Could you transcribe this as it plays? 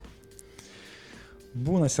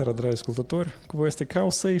Bună seara, dragi ascultători! Cu voi este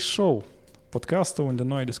Causei Show, podcastul unde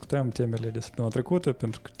noi discutăm temele de săptămâna trecută,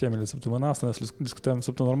 pentru că temele de săptămâna asta noi discutăm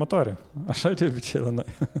săptămâna următoare. Așa e de obicei la noi.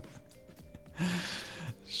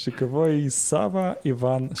 Și că voi Sava,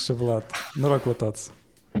 Ivan și Vlad. Noroc la toți!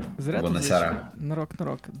 Bună seara!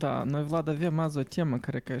 Noroc. Da, noi, Vlad, avem azi o temă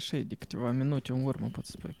care ca așa e de câteva minute în urmă, pot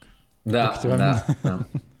să spun. Da.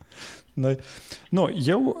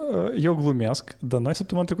 Eu glumesc, dar noi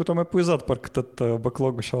săptămâna trecută am epuizat parcă tot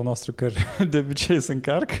backlog-ul și al nostru care de obicei se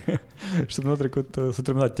încarcă și săptămâna trecută s-au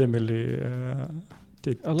terminat temele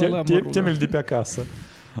de pe acasă.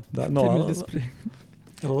 Da,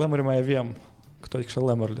 LLM-uri mai avem, cu toate că și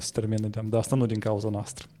LLM-urile se termină, dar asta nu din cauza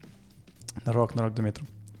noastră. Noroc, Dumitru.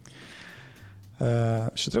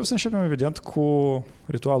 Și trebuie să începem, evident, cu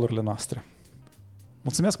ritualurile noastre.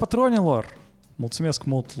 Mulțumesc patronilor! Mulțumesc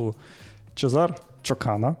mult lui Cezar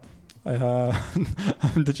Ciocana.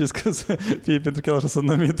 Am decis că să fie pentru că el așa s-a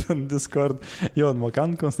numit în Discord. Ion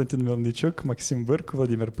Mocan, Constantin Melniciuc, Maxim Vârcu,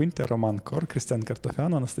 Vladimir Pânte, Roman Cor, Cristian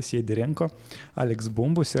Cartofeanu, Anastasia Direnco, Alex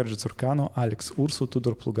Bumbu, Sergiu Țurcanu, Alex Ursu,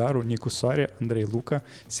 Tudor Plugaru, Nicu Soare, Andrei Luca,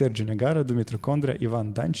 Sergiu Negara, Dumitru Condrea,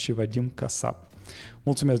 Ivan Danci și Vadim Casap.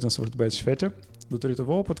 Mulțumesc din suflet, băieți și fete. Datorită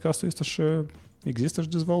vouă, podcastul este și există și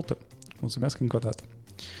dezvoltă. Mulțumesc încă o dată.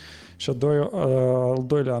 Și al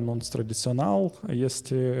doilea anunț tradițional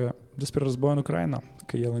este despre războiul în Ucraina,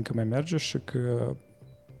 că el încă mai merge și că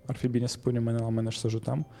ar fi bine să punem mâine la mână și să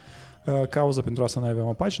ajutăm. Cauza pentru asta noi avem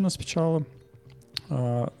o pagină specială,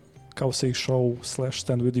 Causei Show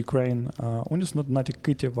 /Stand with Ukraine, unde sunt donate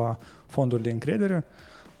câteva fonduri de încredere,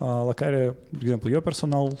 la care, de exemplu, eu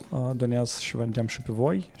personal donez și vă îndemn și pe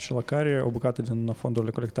voi, și la care o bucată din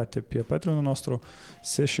fondurile colectate pe Patreon-ul nostru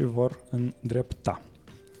se și vor îndrepta.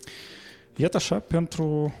 Iată așa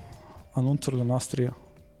pentru anunțurile noastre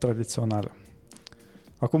tradiționale.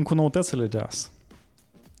 Acum cu noutățile de azi.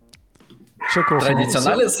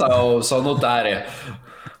 Tradiționale sau notare?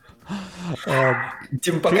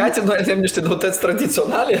 Din păcate, noi avem niște noutăți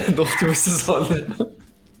tradiționale în ultimul sezon.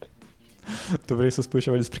 Tu vrei să spui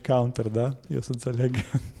ceva despre counter, da? Eu să înțeleg.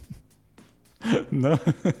 Nu?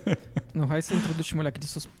 Nu, hai să introducem alea cât de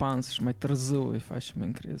suspans și mai târziu îi facem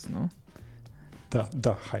încrez, nu?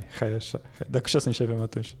 Da, hai așa. Dar cu ce să începem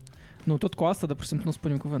atunci? Nu, tot cu asta, dar pur și simplu nu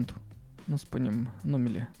spunem cuvântul. Nu spunem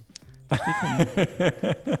numele. Știi cum?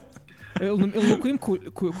 Îl înlocuim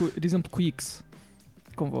de exemplu, cu X.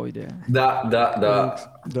 Cum vă o idee? Da.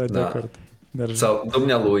 De acord. Sau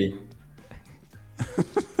dumnealui.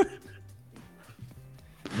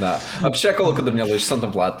 Da. Și acolo cu dumnealui și s-a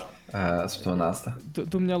întâmplat săptămâna asta.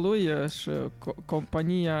 Dumnealui și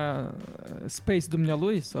compania Space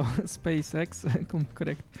Dumnealui sau SpaceX, cum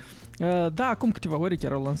corect. Da, acum câteva ori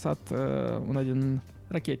chiar au lansat una din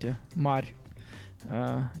rachete mari.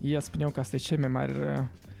 Ei spuneau că asta e cea mai mare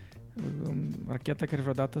rachetă care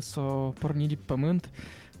vreodată s-a pornit de Pământ,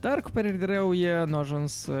 dar cu părere de rău ei nu a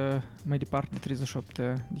ajuns mai departe de 38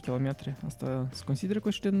 de kilometri. Asta se consideră că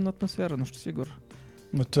și din atmosferă, nu știu sigur.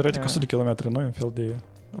 Teoretic 100 de kilometri, nu e un fel de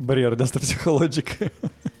barieră de asta psihologică.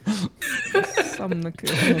 Înseamnă că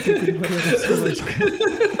nu e barieră psihologică.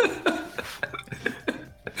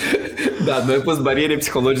 Da, noi am pus bariere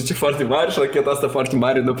psihologice foarte mari și racheta asta foarte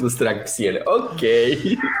mare nu putea să treacă pe ele. Ok.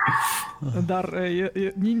 Dar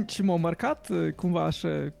nici m-au marcat cumva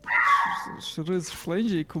așa și râs și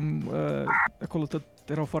plânge cum acolo tot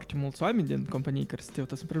erau foarte mulți oameni din companii care stăteau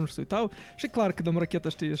tot împreună și se uitau și clar că dăm racheta,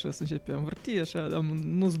 știi, și să începe a învârti așa,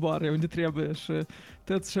 nu zboare unde trebuie și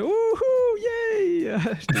tot și yay,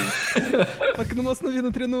 știi, parcă numai să nu vină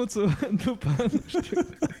trenuțul după, nu știu.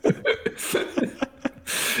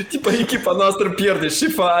 Tipa echipa noastră pierde și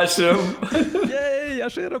facem. Yay,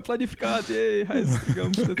 așa era planificat, yay, hai să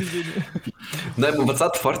strigăm și tot e bine. Noi am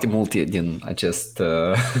învățat foarte multe din acest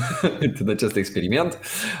experiment.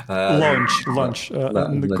 Launch,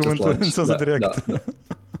 cuvântul în sens direct.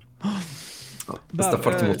 Asta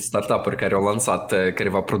foarte multe startup-uri care au lansat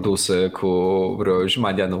careva produse cu vreo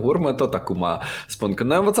jumătate de an în urmă, tot acum spun că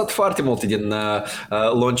noi am învățat foarte multe din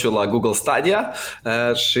launch-ul la Google Stadia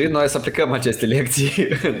și noi să aplicăm aceste lecții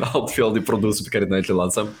în alt fel de produse pe care noi le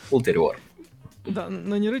lansăm ulterior. Da,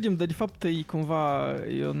 noi ne râdem, dar de fapt e cumva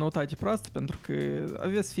o noutate proastă, pentru că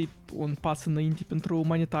avea să fie un pas înainte pentru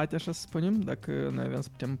umanitate, așa să spunem, dacă noi aveam să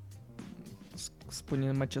putem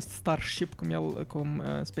spunem acest Starship, cum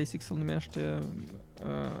SpaceX îl numește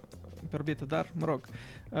pe orbită, dar, mă rog,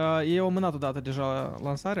 ei au amânat odată deja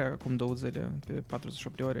lansarea, acum 2 zile, pe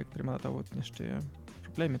 48 de ore, prima dată au avut niște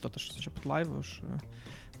probleme, totuși s-a început live-ul și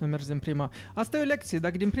nu merge din prima. Asta e o lecție,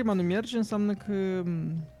 dacă din prima nu merge, înseamnă că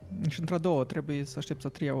și într-a doua trebuie să aștepți a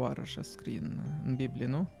treia oară, așa scrie în Biblie,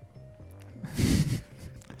 nu?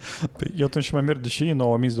 Păi, eu atunci mai merg și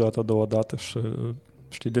 9.000 deodată și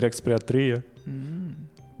știi, direct spre a treia.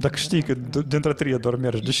 Dacă știi că dintre a treia doar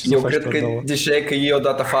mergi, deși să Eu faci cred că două? deși că eu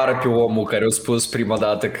dat afară pe omul care a spus prima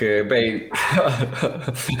dată că, băi,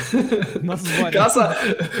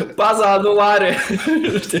 baza nu are,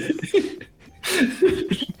 știi?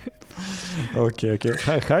 Ok.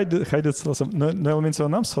 Haideți să lăsăm. Noi îl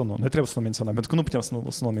menționăm sau nu? Noi trebuie să-l menționăm, pentru că nu putem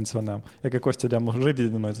să nu-l menționăm. E că Costea de-am râde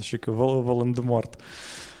de noi, și că vă-l îndemort.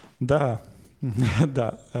 Da,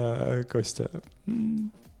 Costea.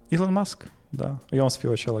 Elon Musk, da. Eu am să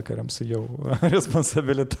fiu acela care am să iau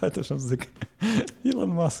responsabilitatea și am să zic Elon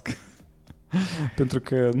Musk. Pentru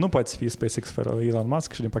că nu poate fi SpaceX fără Elon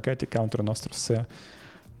Musk și din păcate counterul nostru se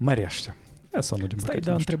mărește. Stai,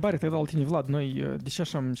 dar întrebare te-a dat la tine, Vlad. Noi, deși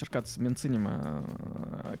așa am încercat să menținem,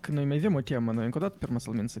 când noi mai avem o temă, noi încă o dată pe urmă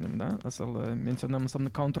să-l menținem, da? Să-l menționăm, înseamnă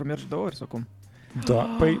counter merge 2 ori sau cum?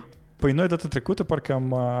 Da, păi noi data trecută parcă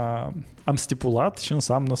am stipulat și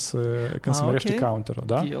înseamnă când se mărește counterul,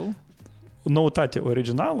 da? Deal. Noutate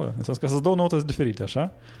originală, înseamnă că sunt două noutăți diferite,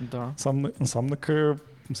 așa? Da. Înseamnă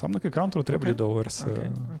că counterul trebuie de 2 ori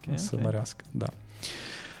să mărească, da.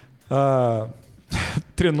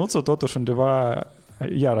 Trenuțul totuși undeva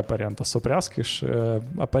iar aparent o să oprească și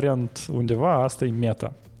aparent undeva asta e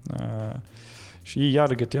meta. Și ei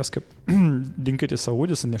iar gătesc, din câte se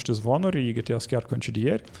aude, sunt niște zvonuri, ei gătesc chiar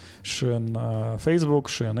concedieri și în Facebook,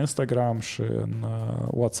 și în Instagram, și în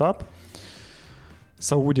WhatsApp.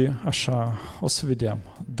 Se aude așa, o să vedem.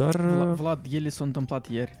 Dar... Vlad, ele s-au întâmplat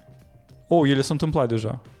ieri. Ele s-au întâmplat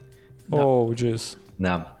deja. Da. Jeez.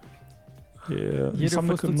 Da.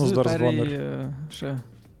 Înseamnă că nu-s doar zvonuri.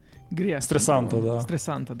 Grea. Stresantă, da.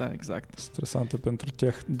 Stresantă, da, exact. Stresantă pentru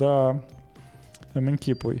tech. Da, îmi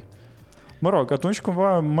închipui. Mă rog, atunci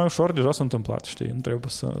cumva mai ușor deja s-a întâmplat, știi? Nu trebuie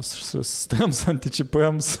să stăm, să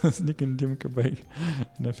anticipăm, să ne gândim că, băi,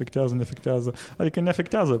 ne afectează. Adică ne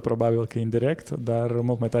afectează probabil că indirect, dar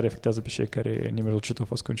mult mai tare afectează pe cei care nemijlocit au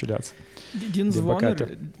fost concediați.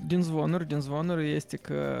 Din zvonuri este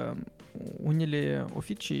că unele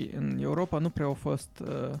oficii în Europa nu prea au fost...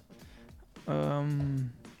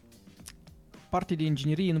 partea de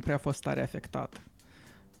inginerie nu prea a fost tare afectată.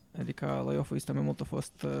 Adică la layoff-ul ăsta mai mult a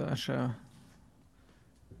fost așa...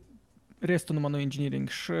 Restul numai nu engineering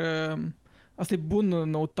și asta e bună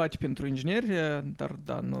noutate pentru ingineri, dar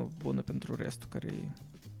da, nu bună pentru restul care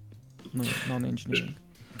nu engineering.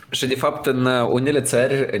 Și de fapt în unele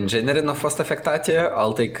țări în genere nu au fost afectate,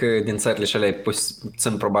 alte că din țările cele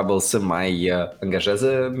sunt probabil să mai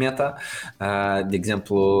angajeze meta. De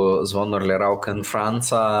exemplu, zvonurile erau că în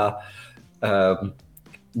Franța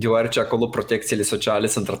deoarece acolo protecțiile sociale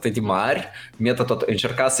sunt atât de mari, Meta tot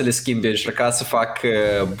încerca să le schimbe, încerca să facă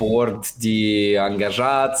board de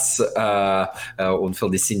angajați, un fel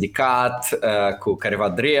de sindicat cu careva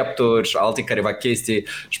drepturi și alte careva chestii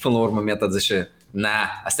și până la urmă Meta zice,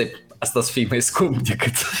 asta să fie mai scump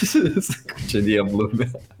decât să concediem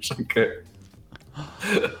lumea, așa că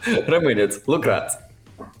rămâneți, lucrați.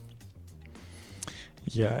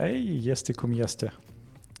 Este cum este.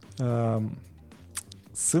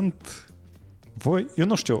 Eu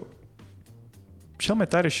nu știu, cel mai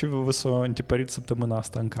tare și vă s-a întipărit săptămâna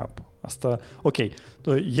asta în cap. Asta, ok,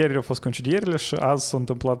 ieri au fost concedierile și azi s-a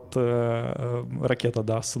întâmplat racheta,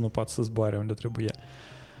 da, să nu poate să zboare unde trebuie.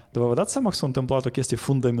 Dar vă dați seama că s-a întâmplat o chestie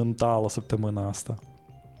fundamentală săptămâna asta?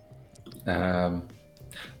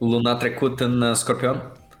 Luna trecut în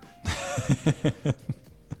Scorpion?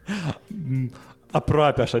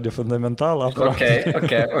 Aproape așa de fundamental, aproape.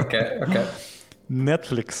 Ok.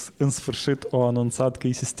 Netflix, în sfârșit, a anunțat că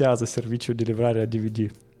existează serviciul de livrare a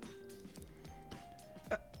DVD.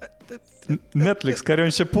 Netflix, care a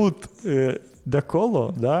început de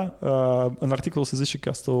acolo, da? În articolul se zice că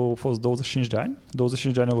asta a fost 25 de ani.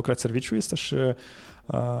 25 de ani a lucrat serviciul ăsta și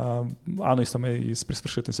anul ăsta mai spre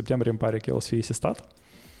sfârșit, în septembrie, îmi pare că el o să fie asistat.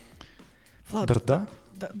 Dar da?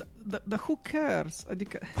 Dar who cares?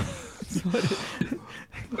 Adică...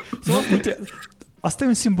 Asta e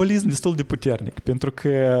un simbolism destul de puternic, pentru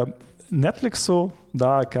că Netflix-ul,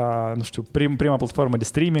 da, ca, nu știu, prima platformă de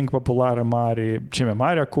streaming populară mare, cea mai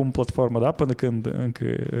mare acum platformă, da, până când încă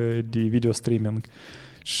de video streaming.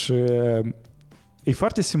 Și e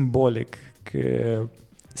foarte simbolic că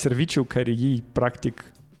serviciul care ei,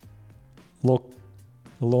 practic,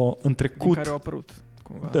 l-au întrecut... Din care au apărut,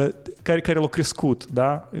 cumva. Care l-au crescut,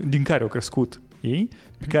 da, din care au crescut ei,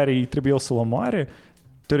 pe care ei trebuiau să-l omoare,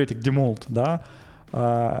 teoretic, de mult, da?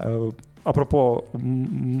 Apropo,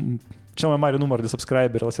 cel mai mare număr de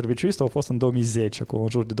subscriberi la serviciul ăsta au fost în 2010, acolo în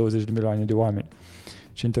jur de 20 de milioane de oameni.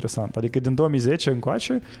 Și interesant. Adică din 2010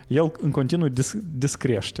 încoace, el în continuu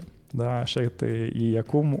descrește. Da, așa că e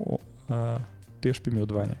acum 13.000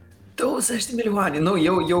 de bani. 20 de milioane. Nu,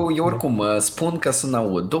 eu oricum spun ca să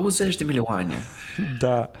n-aud. 20 de milioane.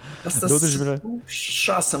 Da. Asta 20 milioane.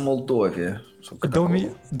 6 Moldove.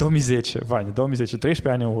 2010, Vani, 2010,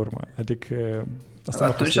 13 ani în urmă. Adică...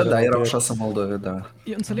 Atunci, da, erau 6 Moldove, da.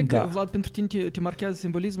 Eu înțeleg că, Vlad, pentru tine te marchează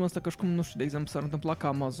simbolismul ăsta, că și cum, nu știu, de exemplu, s-ar întâmpla ca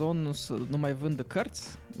Amazon să nu mai vândă cărți,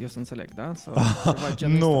 eu să înțeleg, da? Sau ceva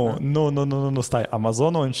genul ăsta, nu, stai.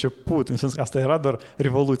 Amazon a început, în sens că asta era doar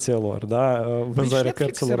revoluția lor, da? Vânzarea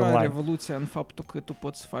cărților online. Era revoluția în faptul că tu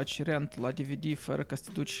poți să faci rent la DVD fără că să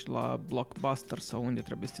te duci la Blockbuster sau unde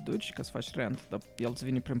trebuie să te duci ca să faci rent, dar el îți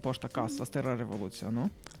vine prin poștă acasă. Asta era revoluția, nu?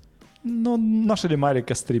 Nu așa de mare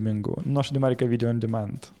ca streaming-ul, nu așa de mare ca video on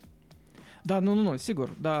demand. Da, nu, sigur,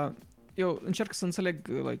 dar eu încerc să înțeleg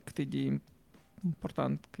cât e de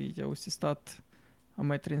important că i-au asistat a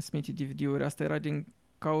mai transmite DVD-uri. Asta era din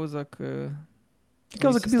cauza că... Din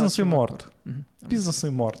cauza că business-ul e mort. Business-ul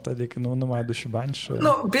e mort, adică nu mai aduce bani și...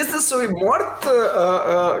 Nu, business-ul e mort,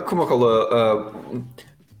 cum acolo...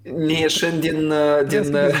 Ne ieșim din da.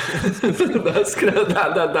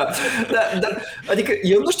 Dar, adică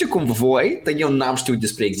eu nu știu cum voi, dar eu n-am știut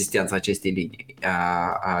despre existența acestei linii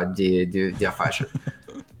de afaceri.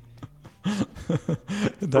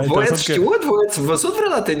 Voi ați știut? Voi ați văzut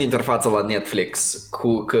vreodată în interfața la Netflix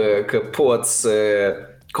că poți să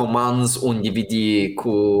comanzi un DVD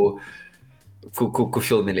cu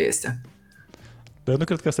filmele astea? Dar eu nu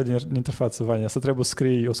cred că asta e din interfață, Vania. Asta trebuie să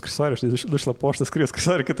scrii o scrisoare și duci la poștă, scrii o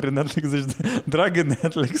scrisoare către Netflix, zici, dragă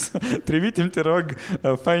Netflix, trimite-mi, te rog,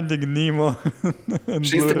 Finding Nemo în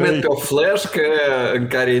și îți trimit pe o flashcă în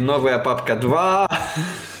care e Novaya Papka 2.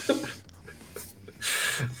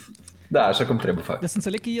 Da, așa cum trebuie fac. Dar să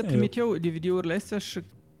înțeleg că ei trimiteau DVD-urile astea și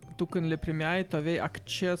tu când le primeai, tu aveai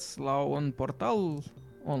acces la un portal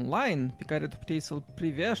online pe care tu puteai să-l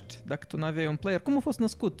privești dacă tu n-aveai un player. Cum a fost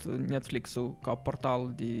născut Netflix-ul ca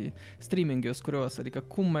portal de streaming? Eu sunt curios. Adică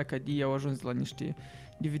cum mai că ei au ajuns la niște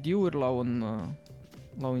DVD-uri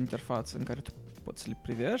la o interfață în care tu poți să le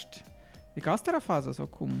privești? Adică asta era faza sau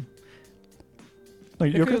cum?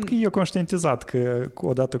 Eu cred că e conștientizat că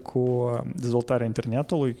odată cu dezvoltarea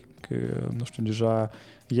internetului, că, nu știu, deja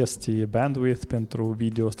este bandwidth pentru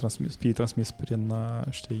video fie transmis prin,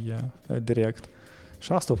 direct.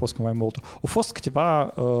 Și asta a fost cumva mai mult. Au fost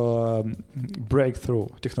câteva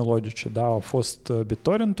breakthrough tehnologice, da, au fost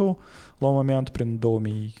BitTorrent-ul la un moment prin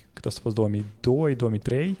 2000, cât a fost 2002,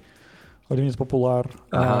 2003, a devenit popular.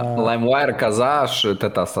 LimeWire, Kaza și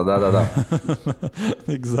tot asta, da.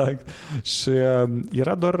 Exact. Și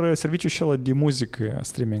era doar serviciul acela de muzică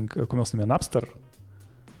streaming, cum el se numea,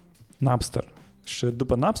 Napster. Și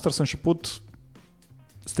după Napster s-a început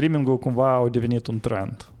streaming-ul cumva a devenit un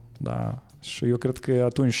trend, da. Și eu cred că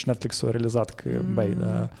atunci Netflix a realizat că,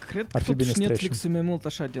 cred ar fi bine să Netflix e mai mult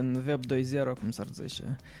așa din Web 2.0, cum s-ar zice.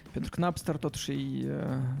 Pentru că Napster totuși e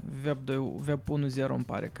Web 1.0, îmi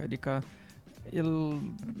pare că, adică el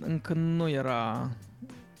încă nu era,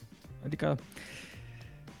 adică,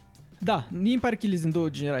 da, mi pare că ele sunt din două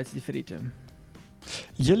generații diferite.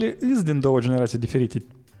 Ele sunt din două generații diferite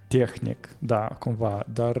tehnic, da, cumva,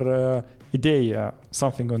 dar ideea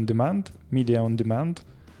something on demand, media on demand,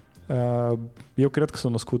 eu cred că s-a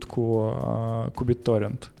născut cu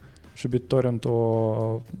BitTorrent și BitTorrent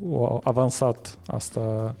a avansat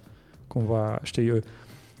asta cumva, știi eu.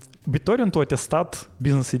 BitTorrent a testat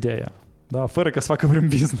business ideea, da, fără ca să facă vreun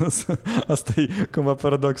business. Asta e cumva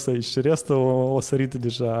paradox aici și restul o sărit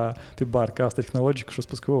deja pe barca asta tehnologică și a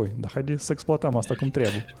spus că, da, haide să exploatăm asta cum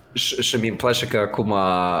trebuie. Și mi-mi place că acum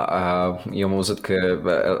eu am auzit că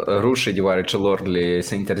rușii, deoarece lor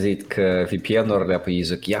se interzit că VPN-urile apoi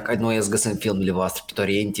zic, ia că noi îți găsim filmele voastre pe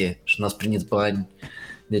torrente și n-ați priniți bani.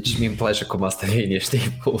 Deci mi-mi place cum asta vine, știi,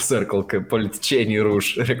 full circle, că politicienii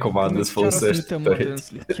ruși recomandă să folosești torrente.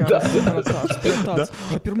 Chiar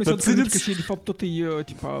pe urmă se odcă că și de fapt tot e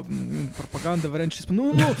tipa propagandă, variant și spun,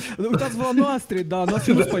 nu, uitați-vă la noastre, da,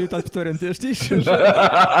 noastre nu-ți poate uitați pe torrente, știi? Și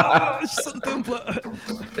se întâmplă.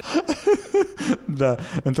 Da,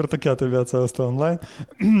 întortocheată viața asta online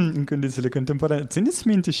în condițiile contemporane. Țineți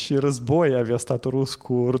minte și război avea statul rus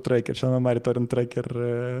cu root tracker, cel mai mare torrent tracker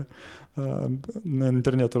în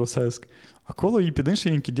internetul rusesc. Acolo ei pe dânsi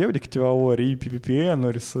închideau de câteva ori, ei pe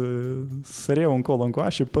VPN-uri să săreau încolo încoa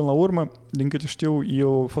și până la urmă, din câte știu,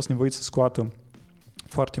 eu au fost nevoit să scoată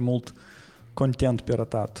foarte mult content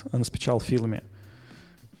piratat, în special filme.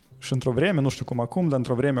 Și într-o vreme, nu știu cum acum, dar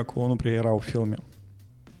într-o vreme acolo nu prea erau filme.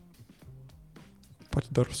 Poate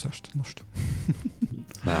doar rusește, nu știu.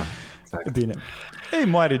 Da, exact. Bine. Ei,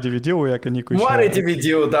 moare DVD-ul, ea că Nicu Moare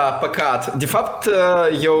DVD-ul, da, păcat. De fapt,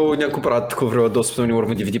 eu ne-am cumpărat cu vreo 2 săptămâni în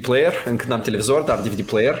urmă DVD player, încă n-am televizor, dar DVD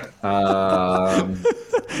player.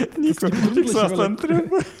 Nicu, fix asta întreb.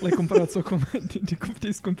 L-ai cumpărat sau cum? De cum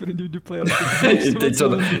puteai să cumperi DVD player?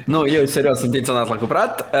 Nu, eu serios intenționat l-am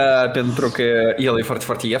cumpărat, pentru că el e foarte,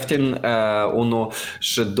 foarte ieftin, unu,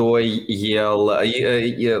 și doi,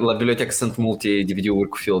 la bibliotecă sunt multe DVD-uri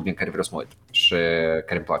cu filme în care vreau să mă uit și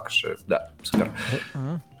care îmi plac și da, super.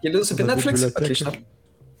 El e dus pe Netflix, отлично.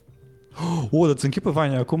 Dar îți închipă,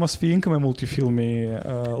 Vania, acum să fie încă mai multe filme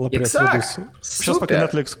la preț redus. Și să facă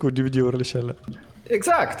Netflix cu DVD-urile și alea.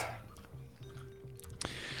 Exact.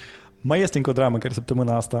 Mai este încă o dramă care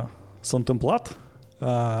săptămâna asta s-a întâmplat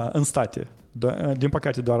în state. Din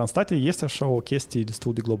păcate doar în state este așa o chestie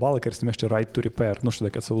destul de globală care se numește right to repair. Nu știu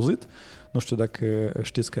dacă ați auzit, nu știu dacă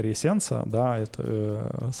știți care e esența, da,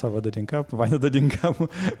 Sava dă din cap, Vania dă din cap,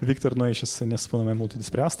 Victor noi și să ne spună mai multe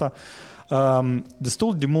despre asta.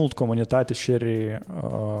 Destul de mult comunitate cere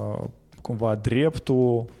cumva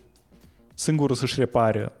dreptul singurul să-și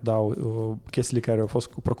repare, da, chestiile care au fost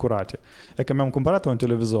procurate. E că mi-am cumpărat un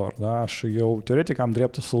televizor, da, și eu teoretic am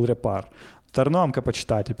dreptul să-l repar. Dar nu am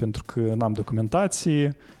capacitate pentru că n-am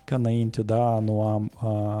documentații ca înainte, da, nu am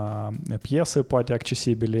piese poate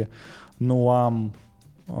accesibile, nu am,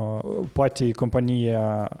 poate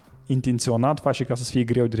compania intenționat face ca să fie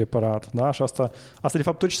greu de reparat, da, și asta de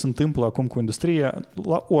fapt tot ce se întâmplă acum cu industria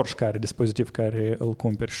la oricare dispozitiv care îl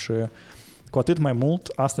cumperi și cu atât mai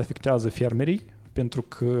mult asta afectează fermerii pentru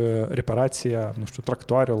că reparația, nu știu,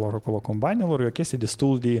 tractoarelor, acolo combainelor e o chestie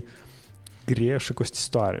destul de grea și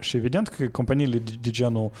costisitoare. Și evident că companiile de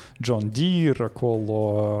genul John Deere,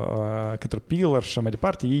 acolo Caterpillar și așa mai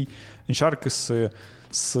departe, ei încearcă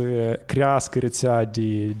să crească rețea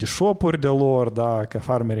de shop-uri de lor, da, ca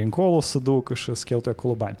farmerii încolo să ducă și să cheltuie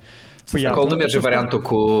acolo bani. Păi acolo nu merge variantul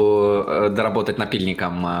cu de работать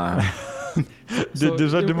напильником.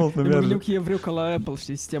 Deja de mult nu merge. Eu mă gândim că e vreau ca la Apple,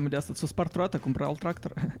 știi, sistemul de asta, ți-o spart roata, cumpăra alt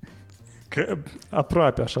tractor. Că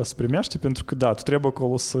aproape așa se primește, pentru că da, tu trebuie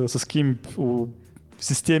acolo să schimbi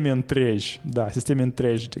sisteme întregi, da, sisteme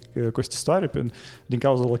întregi costisitoare din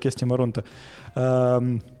cauza la chestie măruntă.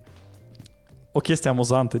 O chestie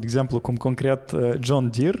amuzantă, de exemplu, cum concret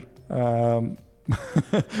John Deere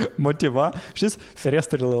motiva, știți,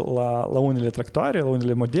 ferestrele la unele tractoare, la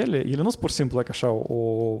unele modele, ele nu sunt pur și simplu ca așa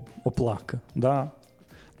o placă, da?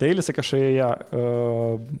 Dar ele sunt ca așa ea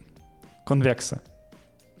convexă,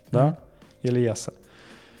 da? Ele iasă.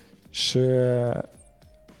 Și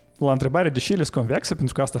la întrebare de ce ele sunt convexe,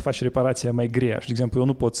 pentru că asta face reparația mai grea. Și, de exemplu, eu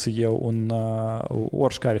nu pot să iau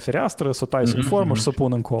oricare fereastră, să o tai sub formă și să o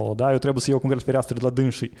pun încolo. Da? Eu trebuie să iau concret fereastră de la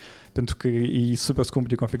dânsii, pentru că e super scump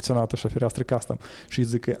de confecționată așa fereastră custom. Și îi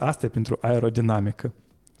zic că asta e pentru aerodinamică.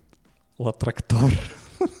 La tractor.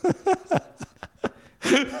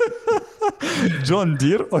 John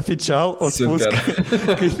Deere oficial a spus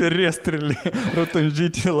că ferestrele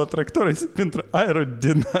rotunjite la tractor sunt pentru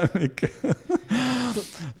aerodinamică.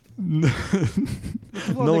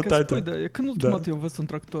 Noutate. Când ultima dată eu am văzut un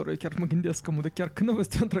tractor, eu chiar mă gândesc că chiar când am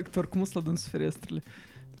văzut un tractor, cum o să-l dăm ferestrele?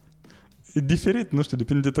 E diferit, nu știu,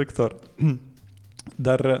 depinde de tractor.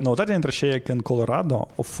 Dar noutatea dintre aceea că în Colorado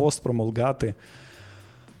a fost promulgată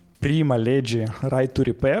prima lege Right to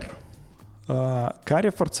Repair, care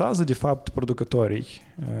forțează, de fapt, producătorii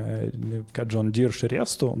ca John Deere și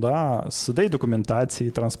restul, da, să dea documentație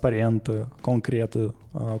transparentă, concretă,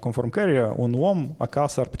 conform care un om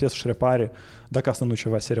acasă ar putea să-și repare, dacă asta nu e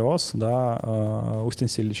ceva serios, da,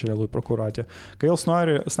 ustensilele cele lui procurate. Că el să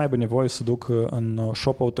n-aibă nevoie să ducă în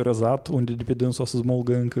shop autorizat, unde de pe dânsul o să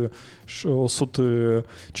smulgă încă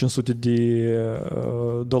 100-500 de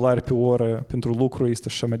dolari pe oră pentru lucru este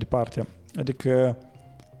și așa mai departe. Adică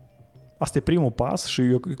asta e primul pas și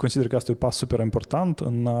eu consider că asta e un pas super important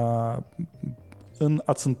în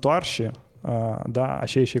a-ți întoarce da,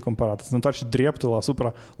 așa și comparat. Să întoarce dreptul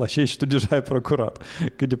la ce și tu deja ai procurat.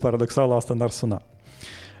 Cât de paradoxal asta n-ar suna.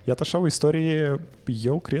 Iată așa o istorie,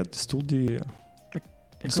 eu cred, destul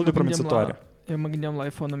de promițătoare. Eu mă gândeam la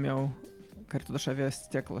iPhone-ul meu, care tot așa avea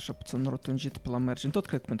sticlă așa puțin rotungit pe la margine. Tot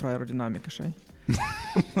cred că pentru aerodinamică, așa.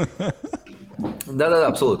 Da,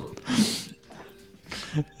 absolut.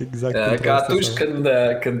 Exact. Ca atunci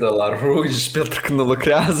când îl arunci pentru că nu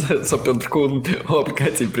lucrează sau pentru că o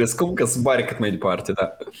aplicație e prea scump, ca să bari cât mai departe,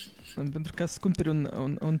 da. Pentru că să cumperi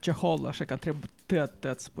un cehol, așa că trebuie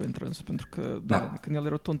tăiat să pui întrânsul, pentru că da, când el e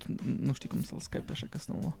rotund, nu știi cum să-l scapi așa, ca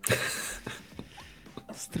să nu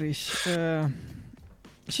strici.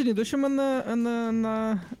 Și ne ducem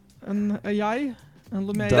în AI, în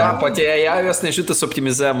lumea AI? Da, poate AI o să ne ajută să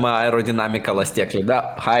optimizăm aerodinamica la stecle,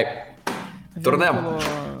 da, hai! Turnăm!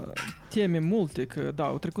 Teme multe, că da,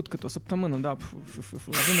 au trecut cât o săptămână, da, avem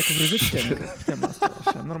cu vreo 10 teme, tema asta,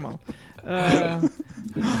 așa, normal.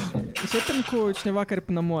 Începem cu cineva care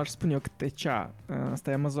până mă aș spune eu câte cea,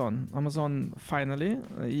 asta e Amazon. Amazon Finally,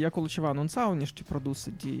 e acolo ceva anunțau, niște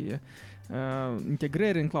produse de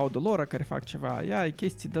integrări în cloud-ul lor care fac ceva,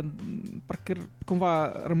 chestii, dar parcă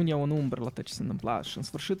cumva rămânea un umbră la tot ce se întâmpla și în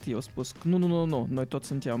sfârșit eu spus că nu, noi toți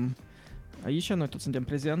suntem aici, noi toți suntem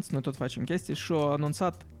prezenți, noi tot facem chestii și au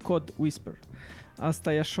anunțat Code Whisper.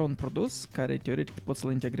 Asta e așa un produs care teoretic poți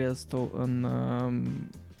să-l integrezi tu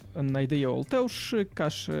în IDE-ul tău și ca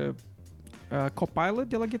și Copilot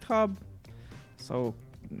de la GitHub sau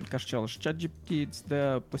ca și cel și ChatGPT îți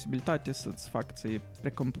dă posibilitate să-ți facă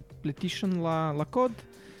pre-completion la cod,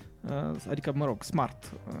 adică, mă rog,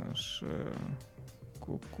 smart și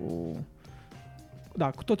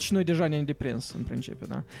cu tot și noi deja ne-am deprins în principiu,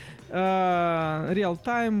 da?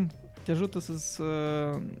 Real-time te ajută să...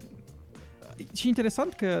 Și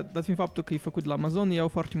interesant că, dat fiind faptul că e făcut de la Amazon, iau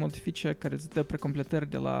foarte multe feature care îți dă precompletări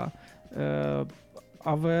de la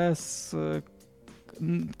AWS,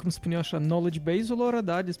 cum spun eu așa, knowledge base-ul lor,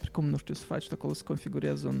 da? Despre cum, nu știu, să faci acolo să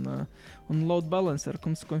configurezi un load balancer,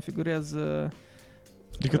 cum să configurezi...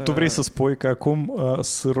 Adică tu vrei să spui că acum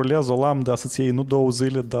să rulezi o lambda să-ți iei nu 2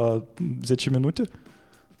 zile, dar 10 minute?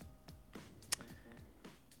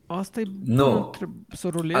 Asta e nu. Să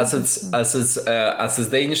rulezi. Să-ți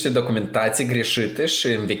dai niște documentații greșite și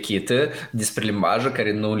învechite despre limbaje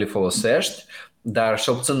care nu le folosești, dar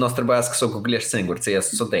și puțin nu o să trebuiască să o googlești singur, ți-e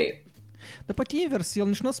să o dai. Dar poate invers, el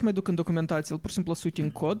nici nu o să mai duc în documentație, el pur și simplu o să uite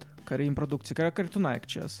în cod care e în producție, care tu n-ai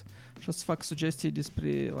acces. Și o să fac sugestii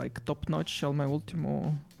despre top-notch și al mai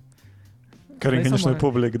ultimul... Care încă nici nu e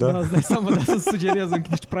public, da? Da, îți dai seama, dar să sugerez încă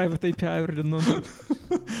niște private API-uri, nu.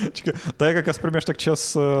 Dar e ca să primești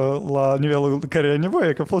acces la nivelul care ai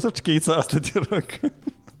nevoie, că folosești cheița asta, te rog.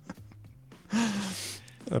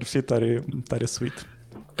 Ar fi tare sweet.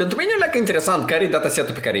 Pentru mine e interesant care e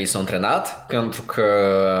datasetul pe care ei s-au antrenat, pentru că,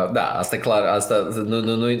 da, asta e clar,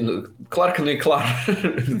 clar că nu e clar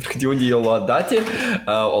de unde ei au luat date.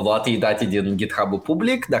 Au luat ei date din GitHub-ul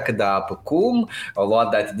public, dacă da, pe cum. Au luat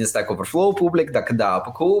date din Stack Overflow public, dacă da, pe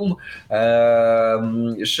cum.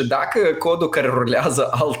 Și dacă codul care rulează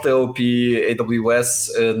al tău pe AWS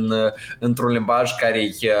într-un limbaj care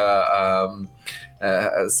e...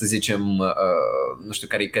 să zicem, nu știu,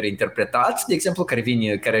 care e interpretat, de exemplu,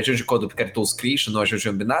 care ajunge codul pe care tu îl scrii și nu ajunge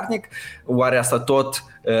în binarnic, oare asta tot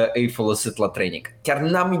e folosit la training? Chiar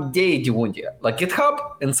n-am idee de unde. La GitHub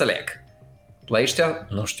înțeleg. La ăștia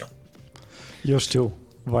nu știu. Eu știu,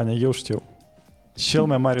 Vania, eu știu. Cel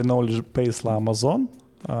mai mare knowledge base la Amazon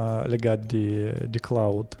legat de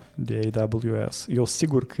cloud, de AWS, eu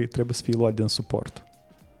sigur că trebuie să fie luat din suport.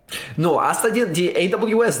 Nu, asta de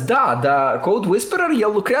AWS, da, dar Code Whisperer,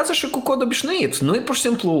 el lucrează și cu cod obișnuit. Nu e pur și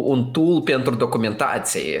simplu un tool pentru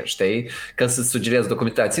documentație, știi? Ca să-ți sugerezi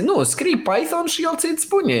documentație. Nu, scrii Python și el ți-ți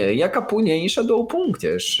spune. Ia ca pune aici 2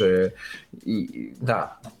 puncte și...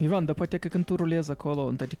 Da. Ivan, dar poate că când tu rulezi acolo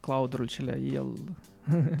în toate cloud-urile, el...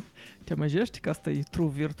 Te amăgești că asta e true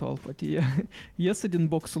virtual, poate iese din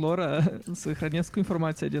boxul lor să hrănesc cu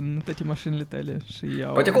informația din toate mașinile tale și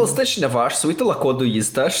iau... Poate acolo stă cineva și se uită la codul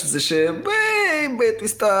ăsta și zice, băi, tu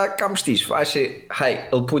ăsta cam știi și face, hai,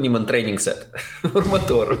 îl punem în training set.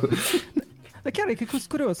 Următorul. Dar chiar e că e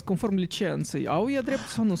curios, conform licenței, au ei drept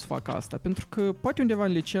sau nu să facă asta? Pentru că poate undeva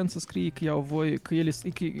în licență scrie că iau voi, că ele,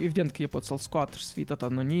 evident că ei pot să-l scoată și să fie tot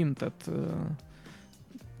anonim, tot...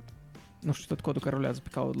 nu știu, tot codul care rulează pe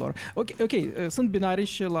cloud lor. Ok, sunt binarii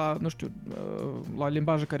și la, nu știu, la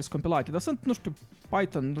limbaje care sunt compilate, dar sunt, nu știu,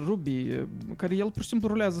 Python, Ruby, care el pur și simplu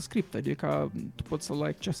rulează script, adică tu poți să-l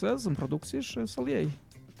accesezi în producție și să-l iei.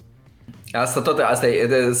 Asta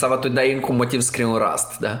e, Sava, tu dai încă un motiv să scrii un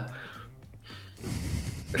Rust, da?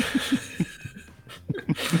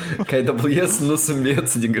 Că AWS nu se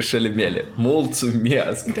înveță din greșelile mele.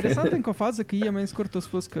 Mulțumesc! Interesant încă o fază că ei mai scurt au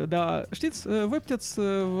spus că, da, știți, voi puteți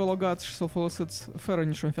să vă logați și să-l folosiți fără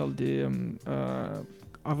niciun fel de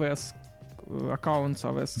AWS accounts,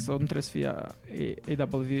 AWS, sau nu trebuie să fie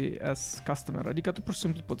AWS customer. Adică tu pur și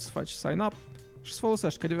simplu poți să faci sign-up și să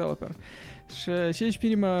folosești ca developer. Și aici pe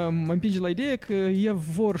mine mă împinge la idee că ei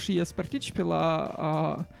vor și ei să participe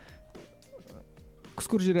la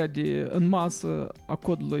scurgerea în masă a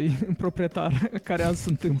codului proprietar care azi se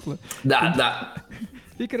întâmplă. Da.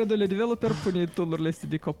 Fiecare de developer pune tool-urile astea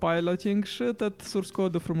de copiloting și tot source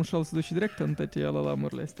code-ul frumușel se duce direct în toate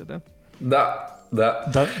LLM-urile astea, da? Da.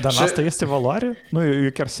 Dar asta este valoare? Nu, eu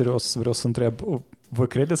chiar serios vreau să întreb. Voi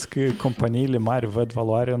credeți că companiile mari văd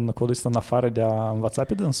valoare în codul ăsta în afară de a învăța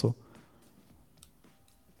pe dânsul?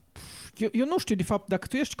 Eu nu știu, de fapt, dacă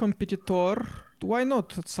tu ești competitor, why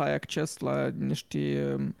not să ai acces la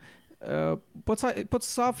niște...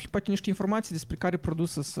 Poți să afli poate niște informații despre care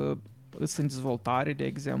produse sunt în dezvoltare, de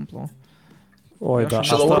exemplu.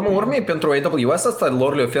 Și la urmă urmei, pentru AWS asta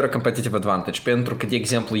lor le oferă competitive advantage, pentru că, de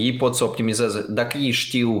exemplu, ei pot să optimizeze, dacă ei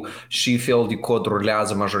știu și fel de cod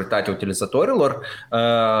rulează majoritatea utilizatorilor,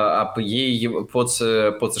 ei pot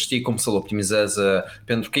să știe cum să-l optimizeze,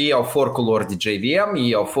 pentru că ei au fork-ul lor de JVM,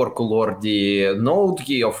 ei au fork-ul lor de Node,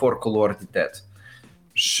 ei au fork-ul lor de TED.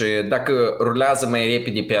 Și dacă rulează mai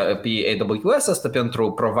repede pe AWS, asta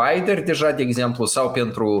pentru provider deja, de exemplu, sau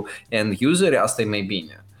pentru end user, asta e mai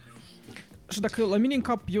bine. Și dacă la mine în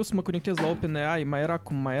cap eu să mă conectez la OpenAI, mai era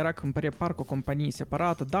cum îmi pare parcă o companie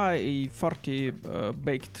separată, da, e foarte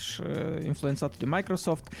baked și influențată de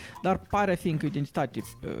Microsoft, dar pare a fi încă identitate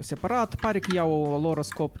separată, pare că iau lor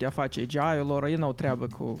scop de a face AGI-ul lor, ei n-au treabă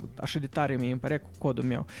cu așa de tare mie, îmi pare cu codul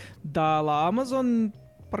meu. Dar la Amazon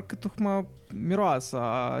parcă tocmai miroasă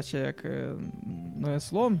aceea că noi să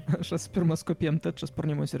luăm și să sper mă scopiem tot și să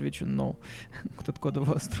pornim un serviciu nou cu tot codul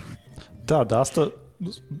vostru. Da, asta...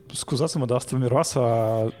 Scuzați-mă, dar asta miroasă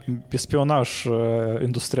pe spionaj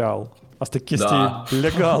industrial. Asta e chestie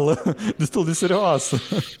legală, destul de serioasă.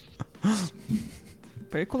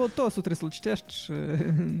 Păi acolo tot trebuie să-l citești și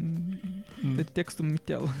de textul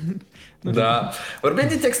mitel. Da. Vorbind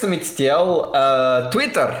de textul mitel,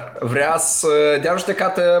 Twitter vrea să dea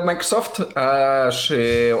judecată Microsoft și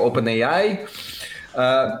OpenAI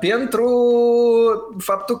pentru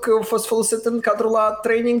faptul că a fost folosit în cadrul la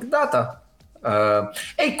training data.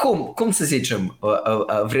 Cum să zicem,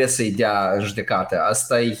 vrea să-i dea judecată?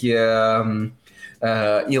 Asta e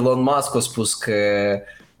Elon Musk a spus că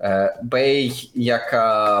e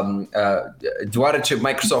ca deoarece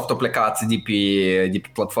Microsoft a plecat de pe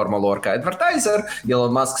platforma lor ca advertiser,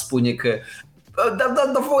 Elon Musk spune că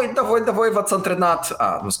da voi v-ați antrenat.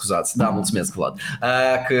 Nu scuzați, da, mulțumesc Vlad,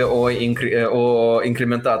 că o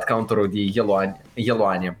incrementat counterul de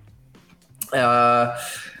Eloane.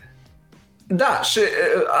 Da, și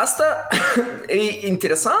asta e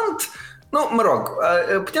interesant. Nu, mă rog,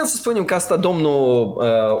 putem să spunem că asta domnul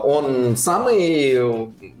On Sami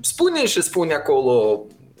spune acolo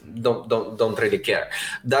don't really care.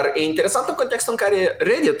 Dar e interesant în contextul în care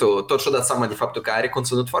Reddit-ul tot și-a dat seama de faptul că are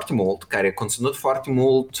conținut foarte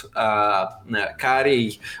mult, care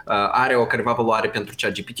are o careva valoare pentru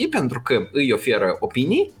ChatGPT, pentru că îi oferă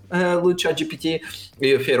opinii lui ChatGPT,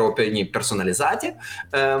 îi oferă opinii personalizate.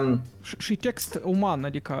 Și text uman,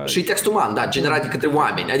 adică... Și text uman, da, generat de către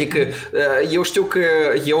oameni. Adică eu știu că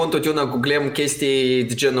eu întotdeauna googlem chestii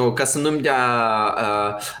de genul ca să nu-mi dea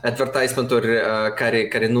advertisement-uri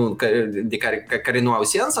care nu au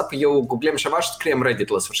sens, apoi eu googlem ceva și scriem Reddit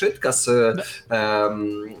la sfârșit ca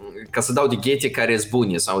să dau de ghete care sunt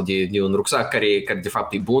bune sau de un rucsac care de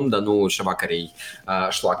fapt e bun, dar nu ceva care e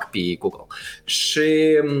șlac pe Google. Și...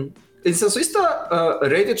 în sensul ăsta,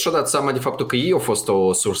 Reddit și-a dat seama de faptul că ei au fost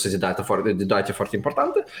o sursă de date foarte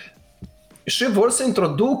importantă și vor să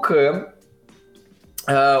introducă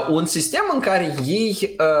un sistem în care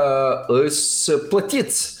ei îs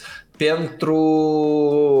plătiți pentru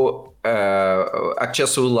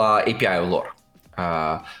accesul la API-ul lor.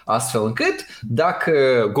 Astfel încât, dacă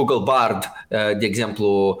Google Bard, de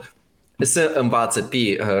exemplu, se învață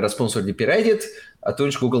pe răspunsuri de pe Reddit,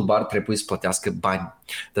 atunci Google Bard trebuie să plătească bani.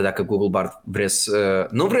 Dar dacă Google Bard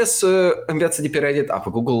nu vrea să învețe de pe Reddit,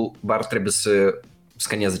 apoi Google Bard trebuie să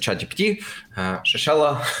scaneze ChatGPT și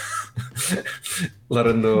așa la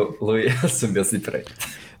rândul lui să învețe de pe Reddit.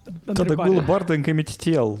 Da, dar Google Bard încă e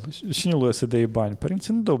mititel. Cine lui să dea bani?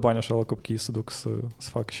 Părinții nu dau bani așa la copii să duc să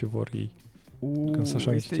facă și vor ei.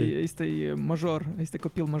 Este major, este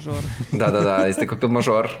copil major. Da, este copil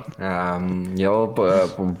major. El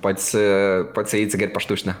poate să iei țigări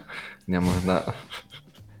paștușne.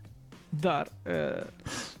 Da.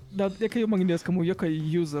 Dar e că eu mă gândesc că eu ca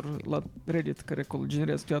user la Reddit care acolo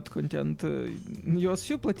generez tot content, eu să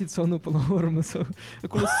fiu plătit sau nu până la urmă, sau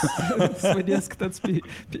acolo să vedesc toți pe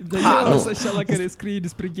dar eu să așa la care scrie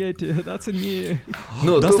despre ghete, dați-mi mie.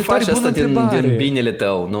 Nu, tu faci asta din binele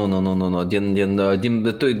tău, nu,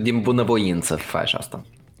 din bunăvoință faci asta.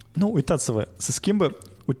 Nu, uitați-vă, se schimbă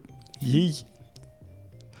ei.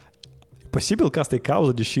 Posibil că asta e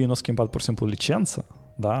cauza, deși nu a schimbat pur și simplu licența,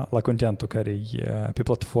 da, la contentul care e pe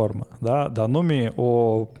platformă, da, dar nume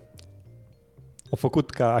o făcut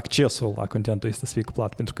ca accesul la contentul ăsta să fie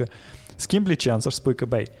cuplat, pentru că schimbi licența și spui că,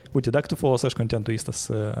 băi, uite, dacă tu folosești contentul ăsta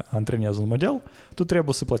să antrenezi un model, tu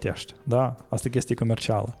trebuie să plătești, da, asta e chestie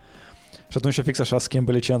comercială. Și atunci fix așa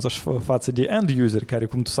schimbă licența și față de end user, care,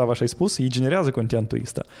 cum tu, Sava, așa ai spus, ei generează contentul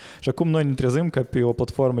ăsta. Și acum noi ne trezim ca pe o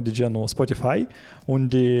platformă de genul Spotify,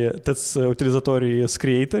 unde toți utilizatorii sunt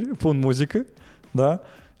creatori, pun muzică, da?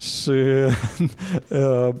 Și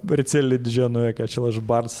rețelele de genul ca același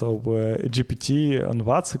Bard sau GPT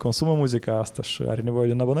învață, consumă muzica asta și are nevoie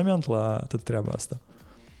de un abonament la toată treaba asta.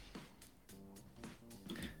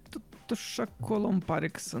 Și acolo îmi pare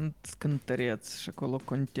că sunt cântăreți și acolo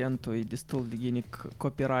contentul e destul de bine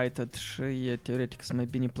copyrighted și e teoretic să mai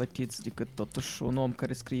bine plătiți decât totuși un om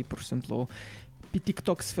care scrie pur și simplu pe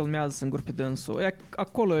TikTok se filmează singur pe dânsul.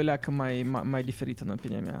 Acolo e leacă mai diferit în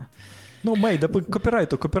opinia mea. Nu, dar pe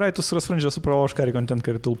copyright-ul se răsfrânge asupra oricare content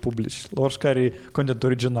care tu îl publici, oricare content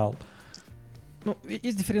original. Nu,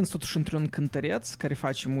 este diferență totuși între un cântăreț care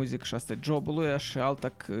face muzică și asta e jobul lui și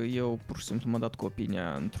alta că eu pur și simplu m-am dat cu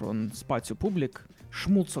opinia într-un spațiu public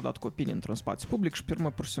și mulți s-au dat cu opinia într-un spațiu public și pe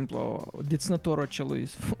urmă pur și simplu deținătorul acelui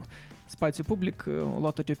spațiu public a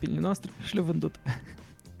luat toate opiniile noastre și le-a vândut.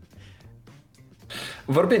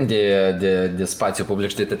 Vorbind de spațiu public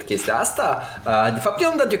și de toată chestia asta, de fapt eu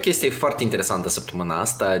am dat de o chestie foarte interesantă săptămâna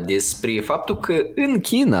asta despre faptul că în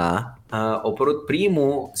China a apărut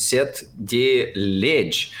primul set de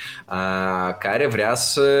legi care vrea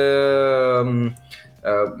să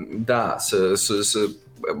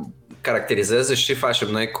caracterizeze și facem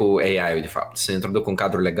noi cu AI-ul, de fapt. Să introduc un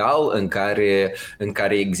cadru legal în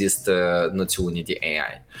care există noțiuni de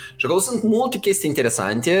AI. Și acolo sunt multe chestii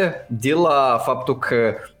interesante, de la faptul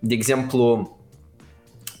că, de exemplu,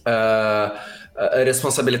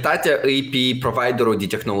 responsabilitatea e pe providerul de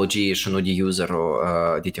tehnologie și nu de userul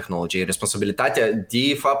de tehnologie. Responsabilitatea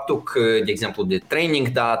de faptul că, de exemplu, de training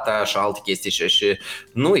data și alte chestii și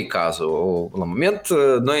nu e cazul. La moment,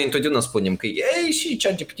 noi întotdeauna spunem că ei și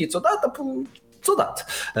ChatGPT ți-o dat.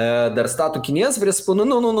 Dar statul chinez vrea să spună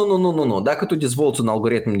nu. Dacă tu dezvolți un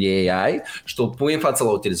algoritm de AI și tu îl pui în fața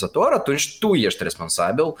la utilizator, atunci tu ești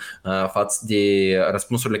responsabil față de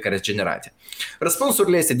răspunsurile care sunt generate.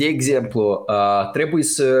 Răspunsurile astea, de exemplu, trebuie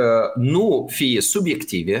să nu fie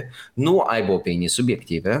subiective, nu aibă opinii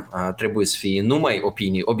subiective, trebuie să fie numai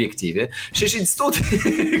opinii obiective și destul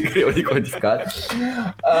de greu de codificat.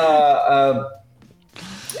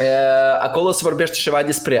 Acolo se vorbește ceva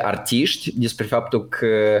despre artiști, despre faptul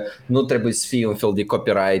că nu trebuie să fie un fel de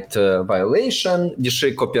copyright violation,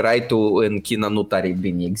 deși copyright-ul în China nu tare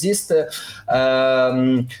bine există.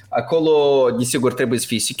 Acolo, desigur, trebuie să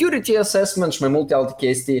fie security assessment și mai multe alte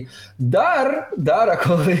chestii, dar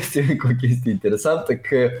acolo este o chestie interesantă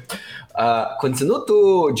că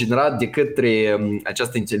conținutul generat de către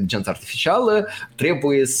această inteligență artificială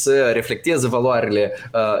trebuie să reflecteze valoarele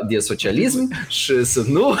de socialism și să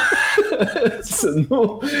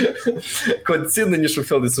nu conțină niciun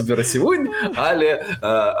fel de subversiuni ale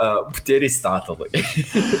puterii statului.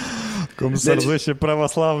 Cum să zice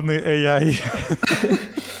pravoslavный AI.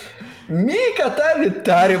 Mie ca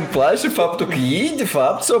tare îmi place faptul că ei de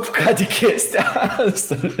fapt s-au apucat de chestia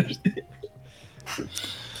asta.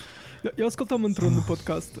 Eu ascultam într-un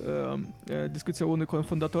podcast discuția unui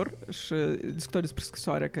cofondator și discutau despre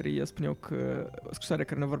scrisoarea care ei spuneau că scrisoarea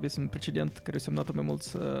care ne vorbesc în precedent, care au semnat-o mai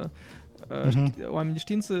mulți oameni de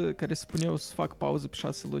știință care spuneau să fac pauză pe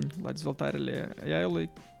 6 luni la dezvoltarele AI-ului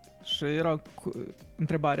și era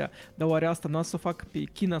întrebarea, dar oare asta nu o să fac pe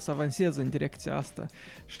China să avanseze în direcția asta?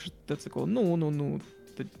 Și toți acolo, nu,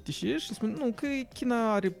 deși și spun, nu, că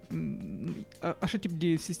China are așa tip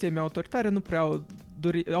de sisteme autoritare, nu prea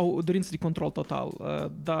au o dorință de control total,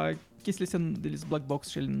 dar chestiile astea de black box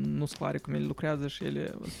și ele nu sunt clare cum ele lucrează și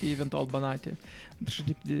ele o să fie eventual banate într-un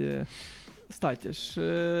tip de state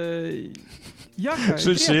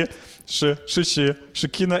și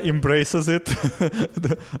China embraces it,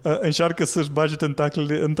 încearcă să-și bage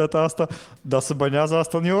tentaclele în toată asta, dar să bănează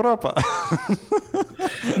asta în Europa.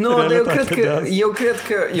 Nu, dar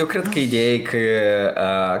eu cred că ideea e că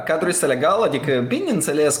cadrul este legal, adică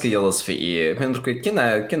bineînțeles că el o să fie, pentru că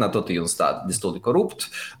China tot e un stat destul de corupt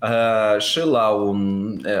și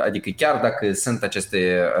adică chiar dacă sunt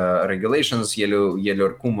aceste regulations, ele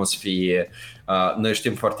oricum o să fie. Noi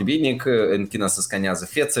știm foarte bine că în China se scanează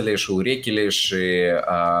fețele și urechile și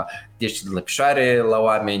dești de la picioare la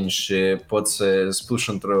oameni și poți să spuși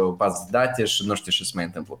într-o bază de date și nu știu ce se mai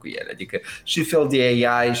întâmplă cu ele. Adică și fel de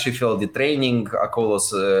AI și fel de training acolo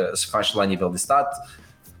se face la nivel de stat.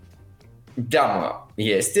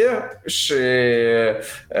 Este și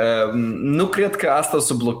nu cred că asta o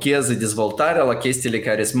să blocheze dezvoltarea la chestiile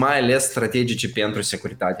care sunt mai ales strategice pentru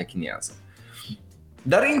securitatea chineză.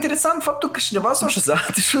 Dar e interesant faptul că cineva s-a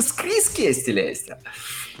așezat și a scris chestiile astea.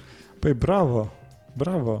 Păi bravo.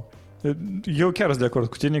 Eu chiar sunt de acord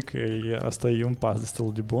cu tine că asta e un pas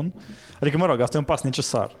destul de bun. Adică, mă rog, asta e un pas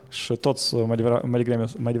necesar și toți mai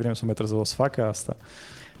devreme sau mai târziu o să facă asta.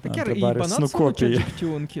 Dar chiar e banat sau nu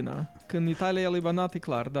ChatGPT-ul în China? Că în Italia el e banat, e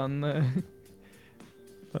clar, dar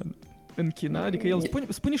în China, adică el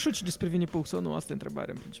spune și ce despre Winnie-Pooh sau nu? Asta e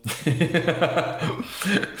întrebarea în principiu.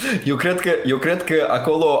 Eu cred că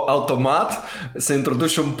acolo automat se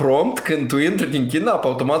introduce un prompt când tu intri din China,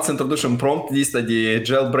 automat se introduce un prompt lista de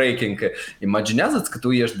jailbreaking. Că imaginează-ți că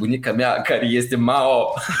tu ești bunica mea care este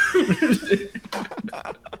Mao.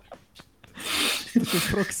 Tu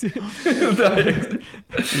ești proxy. Da,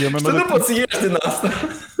 și tu nu poți să ieși din asta.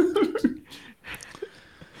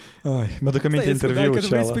 Ai, mi-aduc aminte interviul ceala.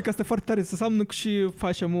 Vrei să spui că asta e foarte tare, să înseamnă că și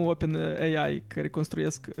facem un Open AI care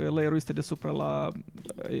construiesc layer-ul ăsta deasupra la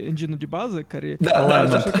engine-ul de bază, care... Da.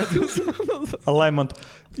 Alignment.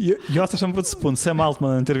 Eu asta și-am vrut să spun. Sam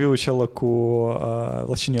Altman în interviul acela cu...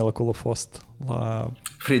 la cine el acolo a fost?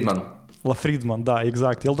 La Friedman, da,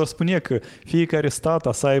 exact. El doar spune că fiecare stat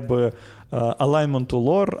a să aibă alignmentul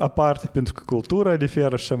lor aparte pentru că cultura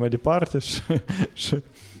diferă și mai departe și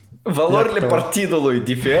valorile partidului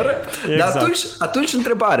diferă, exact. Dar atunci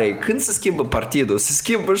întrebarea e, când se schimbă partidul? Se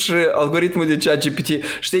schimbă și algoritmul de ChatGPT.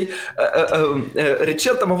 Știi,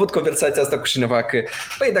 recent am avut conversația asta cu cineva că,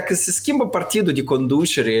 băi, dacă se schimbă partidul de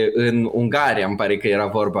conducere în Ungaria, îmi pare că era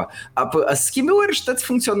vorba, se schimbă ori și toți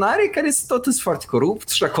funcționarii care tot sunt foarte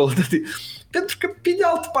corupți și acolo. Pentru că, pe de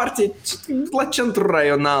altă parte, la centrul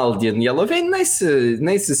raional din Ialoveni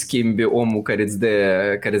n-ai să schimbi omul care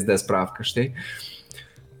îți dă spravcă, știi?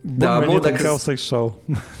 Da, venit în Causa Show.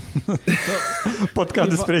 Podcast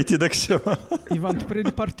despre IT, dacă ceva. Ivan, tu prea de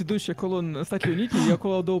partidul și acolo în Statele Unite,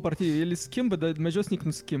 acolo au două partide. Ele se schimbă, dar mai jos nici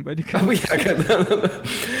nu se schimbă. Adică...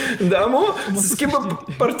 Da, se schimbă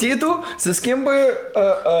partidul, se schimbă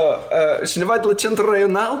cineva de la centrul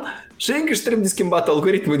raional și încă și trebuie de schimbat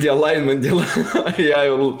algoritmul de alignment de la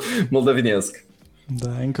AI-ul moldovenesc.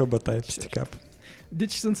 Da, încă o bătaie peste cap.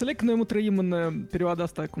 Deci să înțeleg că noi trăim în perioada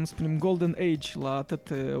asta, cum spunem, Golden Age, la atât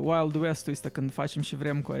Wild West-ul ăsta, când facem și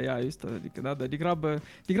vrem cu AI-ul ăsta, adică, da,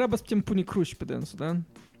 degrabă să putem pune cruci pe dânsul, da?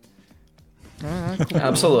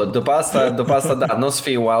 Absolut, după asta, da, nu o să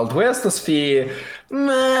fie Wild West, o să fie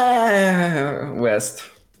West.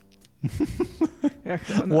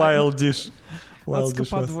 Wildish. Ați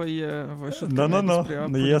scăpat voi și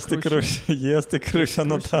nu, este cruci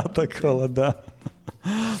anotat acolo, da.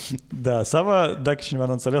 Da, Sava, dacă cineva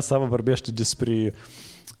nu înțeles, Sava vorbește despre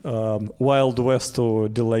Wild West-ul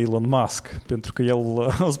de la Elon Musk, pentru că el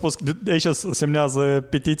a spus că aici semnează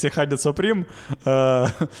petiție, haideți să oprim,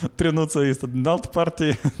 trenuță este din altă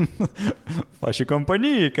parte, fac și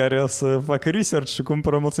companii care o să facă research și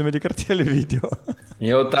cumpără o mulțime de cartele video.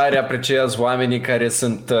 Eu tare apreciez oamenii care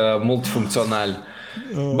sunt multifuncționali.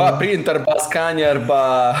 Ba printer, ba scanner,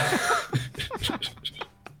 ba...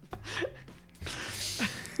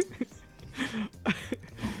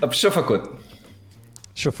 Ce-a făcut?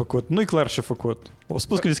 Ce-a făcut? Nu-i clar ce-a făcut. Au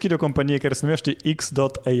spus că deschide o companie care se numește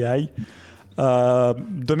X.ai.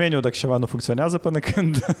 Domeniul, dacă ceva nu funcționează până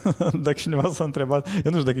când, dacă cineva s-a întrebat, eu nu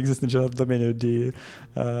știu dacă există niciodată domeniul de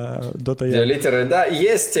 .ai. De literă, da,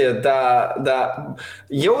 este, da.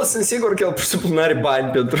 Eu sunt sigur că el presupun are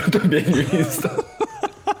bani pentru domeniul ăsta.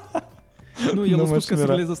 Nu, el a spus că se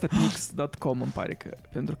realizează asta pe X.com, îmi pare că,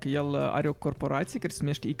 pentru că el are o corporație care se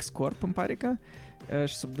numește X-Corp, îmi pare că,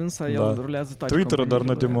 și sub dânsa el rulează toate Twitter-ul doar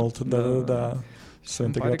nu de mult, da.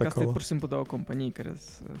 Îmi pare că asta e pur și simplu o companie care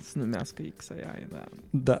se numească XAI, da.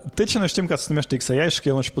 Da, ce noi știm că se numește XAI și că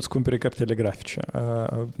el nu și poți cumpere cartele grafice.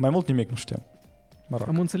 Mai mult nimic nu știm. Mă rog.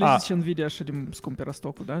 Am înțeles și Nvidia așa de îți cumpără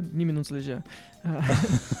stocul, da? Nimeni nu înțelegea.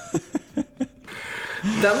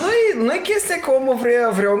 Dar nu e chestia că omul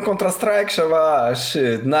vrea un Counter-Strike ceva și...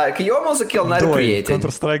 Că eu am zis că el n-are prieteni.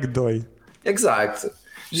 Counter-Strike 2. Exact.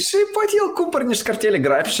 Și poate el cumpără niște cartele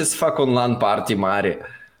grafice să facă un LAN party mare.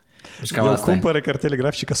 El cumpără cartele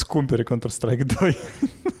grafice ca să cumpere Counter-Strike 2.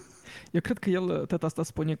 Eu cred că el tot asta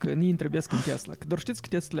spune că nu-i întrebească în Tesla. Că doar știți că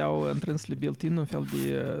Tesla au întrânsle built-in un fel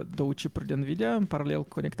de două chipuri de Nvidia în paralel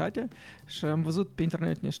conectate și am văzut pe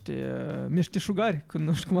internet niște meșteșugari,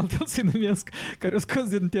 nu știu cum altfel se numesc, care au scos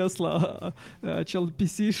din Tesla acel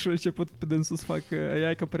PC și a început pe dânsul să facă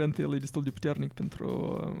AI, că aparent el e destul de puternic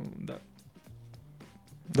pentru...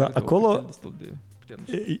 Da, acolo...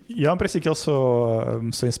 Eu am impresia că el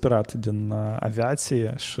s-a inspirat din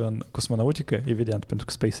aviație și în cosmonautică, evident, pentru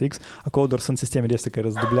că SpaceX, acolo doar sunt sistemele astea care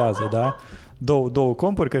îți dublează, da? Două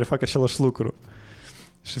compuri care fac același lucru.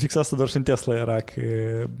 Și fix asta doar și în Tesla era că,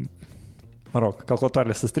 mă rog,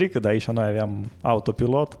 calculatoarele se strică, dar aici noi aveam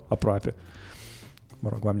autopilot aproape. Mă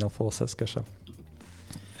rog, oamenii îl folosesc așa.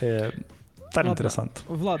 Tare interesant.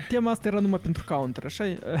 Vlad, tema asta era numai pentru counter, așa?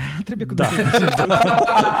 Trebuie cu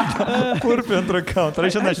Pur pentru counter,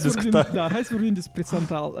 aici n-ai ce discuta. Da, hai să vorbim despre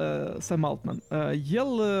Sam Altman.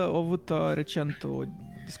 El a avut recent o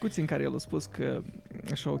discuție în care el a spus că,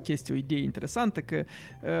 așa o chestie, o idee interesantă, că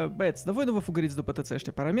băieți, dar voi nu vă fugăriți după toți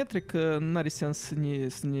ăștia parametri, că n-are sens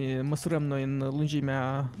să ne măsurăm noi în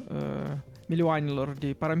lungimea milioanelor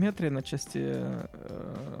de parametri în aceste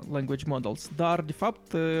language models, dar de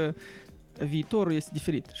fapt viitorul este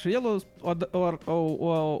diferit. Și el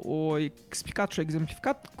a explicat și a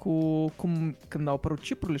exemplificat cu cum când au apărut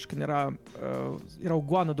chipurile și când era o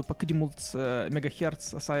goană după cât de mulți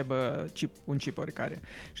megahertz să aibă un chip oricare.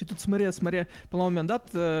 Și tu smărea, până la un moment dat,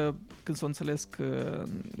 când s-a înțeles că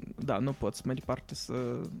da, nu poți mai departe să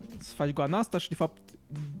faci goana asta și de fapt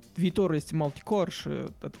viitorul este multicore și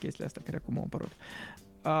toate chestiile astea care acum au apărut.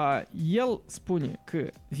 El spune că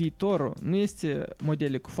viitorul nu este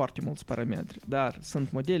modele cu foarte mulți parametri, dar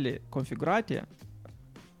sunt modele configurate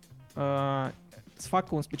să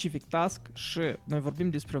facă un specific task și noi vorbim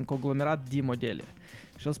despre un conglomerat de modele.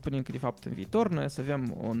 Și el spune că de fapt în viitor noi să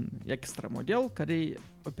avem un extra model care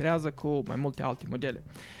operează cu mai multe alte modele.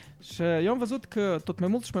 Și eu am văzut că tot mai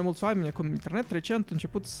mulți și mai mulți oameni cu internet recent au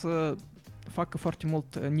început să facă foarte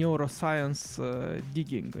mult neuroscience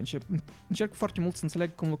digging. Încerc foarte mult să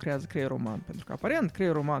înțeleg cum lucrează creierul uman, pentru că aparent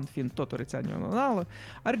creierul uman, fiind tot o rețea neuronală,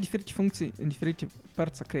 are diferite funcții în diferite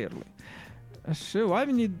părți a creierului. Și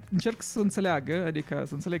oamenii încerc să înțeleagă, adică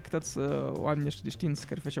să înțeleg că toți oamenii ăștia de știință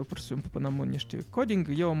care făceau pur și simplu până în niște coding,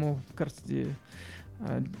 eu am o cărți de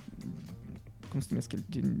cum se numesc el,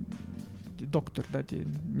 de doctor, da, de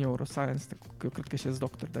neuroscience, eu cred că și-s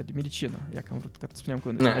doctor, da, de medicină, ia că am vrut, că spuneam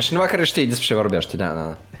cum. Da, cineva care știe despre ce vorbește,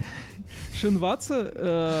 da. Și învață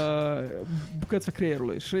bucăța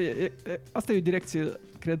creierului. Și asta e o direcție,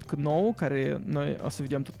 cred că nouă, care noi o să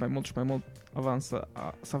vedem tot mai mult și mai mult să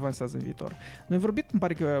avansează în viitor. Noi am vorbit, îmi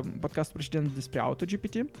pare că podcastul precedent despre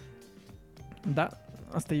AutoGPT. Da,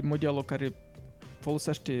 asta e modelul care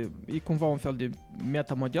folosește, e cumva un fel de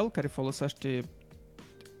metamodel care folosește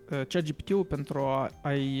ChatGPT-ul pentru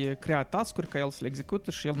a-i crea task-uri ca el să le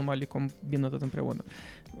execute și el numai le combină tot împreună.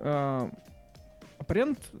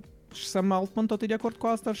 Aparent, și Sam Altman tot e de acord cu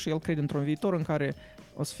asta și el crede într-un viitor în care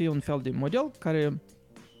o să fie un fel de model care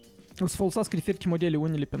o să folosească diferite modele,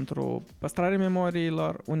 unele pentru păstrarea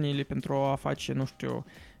memoriilor, unele pentru a face, nu știu,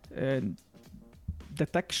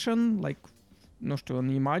 detection, like, nu știu, în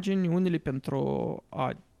imagini, unele pentru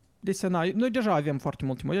a desena. Noi deja avem foarte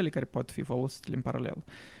multe modele care pot fi folosite în paralel.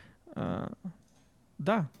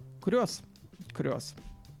 Da, curios.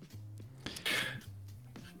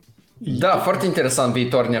 Da, foarte interesant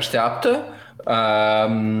viitor ne așteaptă.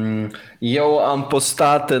 Eu am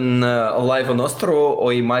postat în live-ul nostru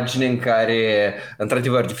o imagine în care,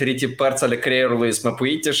 într-adevăr, diferite părți ale creierului sunt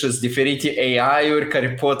măpuite și sunt diferite AI-uri care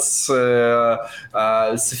pot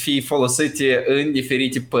să fie folosite în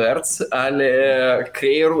diferite părți ale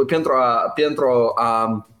creierului pentru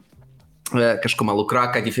a ca și cum a lucra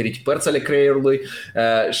ca diferite părți ale creierului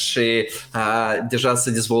și deja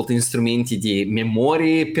se dezvoltă instrumente de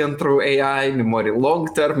memorie pentru AI, memorie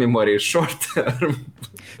long term, memorie short term.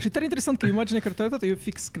 Și tare interesant că imaginea care te-a arătat, eu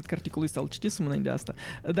fix cred că articolul ăsta îl citisem înainte de asta.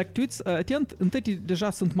 Dacă te uiți atent, întâi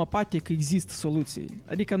deja sunt mapate că există soluții.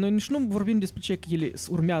 Adică noi nici nu vorbim despre ce că ele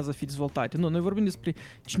urmează a fi dezvoltate. Nu, noi vorbim despre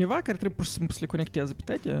cineva care trebuie pur și simplu să le conecteze pe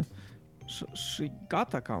toate și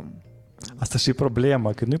gata cam. Asta și e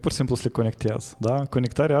problema, că nu e pur și simplu să le conectezi, da?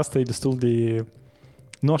 Conectarea asta e destul de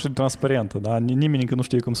nu așa de transparentă, da? Nimeni încă nu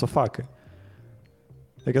știe cum să o facă.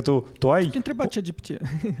 Adică tu ai... Te întreba ChatGPT.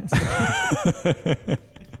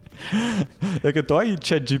 Adică tu ai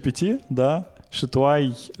ChatGPT, da? Și tu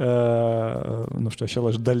ai, nu știu,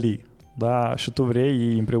 același DALL-E, da? Și tu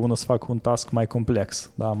vrei împreună să facă un task mai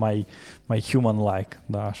complex, da? Mai human-like,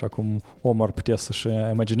 da? Așa cum omul ar putea să-și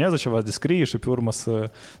imagineze ceva, să descrie și pe urmă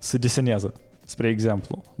să deseneze, spre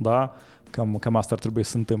exemplu, da? Cam asta ar trebui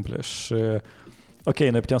să se întâmple. Și ok,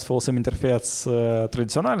 noi putem să folosim interfețe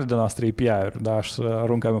tradiționale de noastre API-uri, da? Și să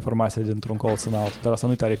aruncăm informația dintr-un colț în altul, dar asta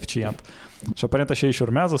nu e tare eficient. Și aparent așa și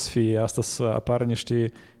urmează să fie, asta să apară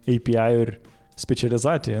niște API-uri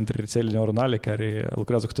specializate între rețelele neuronale care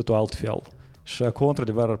lucrează cu totul altfel. Și acolo,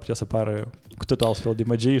 într-adevăr, ar putea să apară cu totul altfel de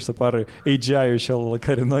magie și să apară AGI-ul cel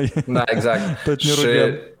care noi da, exact. tot ne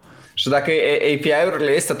rugăm. Și dacă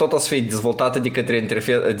API-urile astea tot o să fie dezvoltate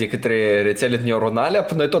de către rețele neuronale,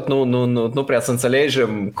 noi tot nu prea să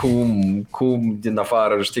înțelegem cum din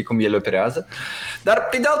afară, știi, cum ele operează. Dar,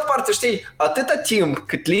 pe de altă parte, știi, atâta timp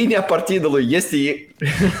cât linia partidului este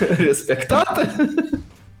respectată,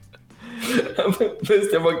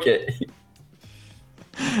 suntem ok.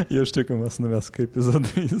 Eu știu cum o să numească episodul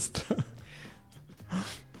ăsta.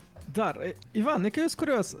 Dar, Ivan, e că eu sunt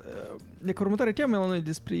curios. E că următoarea temă la noi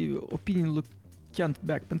despre opiniile lui Kent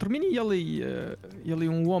Beck. Pentru mine el e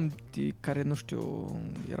un om care, nu știu,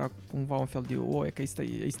 era cumva un fel de e că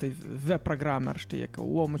este web programmer, știi, că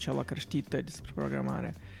omul acela care știe tot despre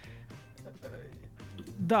programare.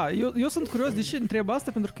 Da, eu sunt curios de ce întreb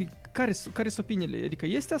asta, pentru că care sunt opiniile? Adică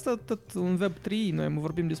este asta tot un Web 3, noi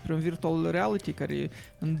vorbim despre un virtual reality care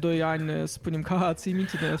în 2 ani spunem că ții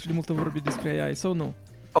minte, noi așa de mult vorbim despre AI sau nu?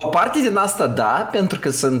 O parte din asta da, pentru că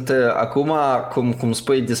sunt acum, cum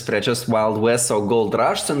spui despre acest Wild West sau Gold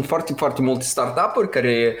Rush, sunt foarte, foarte multe startup-uri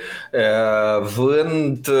care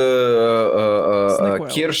vând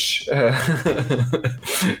kirsch.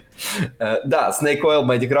 Da, snake oil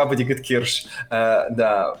mai degrabă decât kirsch.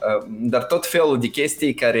 Da, dar tot felul de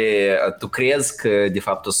chestii care tu crezi că de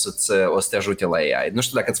fapt o să te ajute la AI. Nu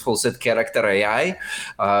știu dacă ați folosit Character AI.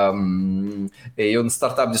 E un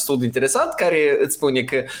startup destul de interesant care îți spune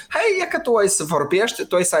că hai, e că tu ai să vorbești,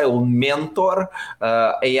 tu ai să ai un mentor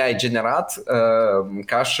AI generat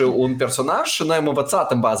ca și un personaj și noi am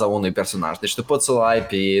învățat în baza unui personaj. Deci tu poți să-l ai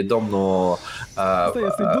pe domnul asta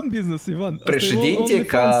este bun business, Ivan. președinte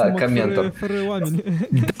ca mentor. Fără oameni.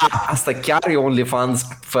 Da, asta chiar e OnlyFans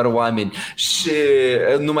fără oameni și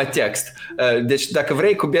numai text. Deci dacă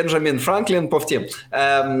vrei cu Benjamin Franklin, poftim.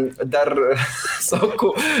 Dar sau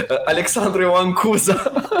cu Alexandru Ioan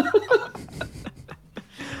Cuza.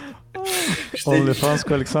 OnlyFans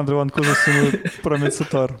cu Alexandru Ioan Cuza sună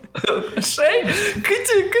promițător. Așa-i?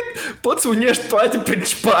 Cât poți unești toate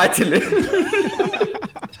principatele?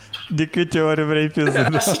 De câte ori vrei pe zi,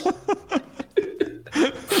 da?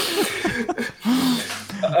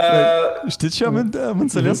 Știi ce am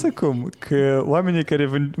înțeles acum? Că oamenii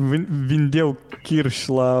care vindeau kirsch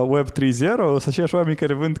la Web 3.0 sunt aceiași oameni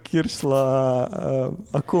care vând kirsch la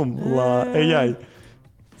acum, la AI.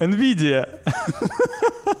 Nvidia!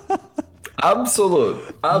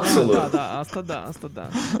 Absolut. Da, asta da.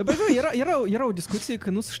 Băi, era o discuție că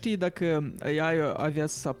nu se știe dacă AI avea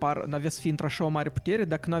să fi într-așa o mare putere,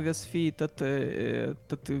 dacă nu avea să fie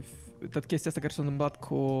tot chestia asta care s-a întâmplat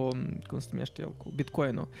cu, cum se numește el, cu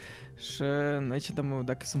Bitcoin-ul. Și aici,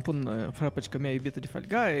 dacă să-mi pun frăpăcica mea iubită de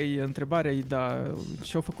Falgai, întrebarea e, da,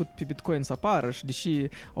 ce-au făcut pe Bitcoin să apară și deși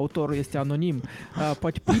autorul este anonim,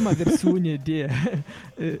 poate prima versiune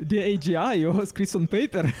de AGI a scris un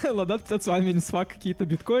paper, l-a dat toți oamenii să facă chita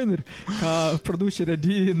Bitcoinuri, ca producerea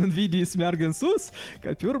din Nvidia să meargă în sus,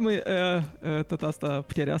 ca pe urmă tot asta,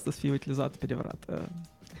 puterea asta să fie utilizată pe adevărat.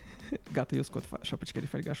 Gata, eu scot șapăcica de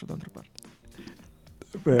Falgai și o dau într-o parte.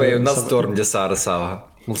 Păi un alt storm de sară, Sava.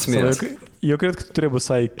 Mulțumesc. Eu cred că tu trebuie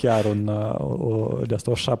să ai chiar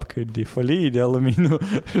o șapcă de folie, de aluminiu,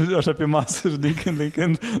 așa pe masă și din când în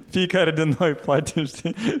când fiecare de noi poate,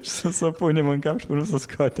 știi, și să o punem în cap și până să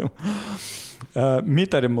scoatem. Mie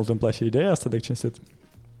tare mult îmi place ideea asta, de cinstit.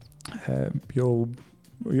 Eu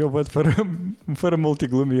văd fără multe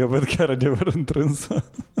glume, eu văd chiar adevăr întrânsă.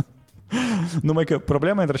 Numai că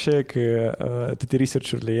problema între așa e că toate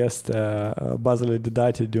research-urile este bazele de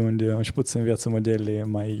date de unde au început să învețe modele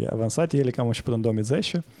mai avansate, ele cam au început în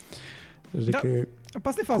 2010. Da,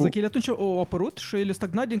 asta e faza, că ele atunci au apărut și ele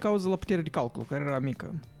stagnat din cauza la puterea de calcul, care era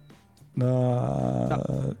mică. Da.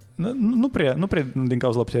 Nu prea din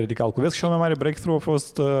cauza la puterea de calcul. Vezi că cel mai mare breakthrough a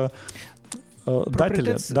fost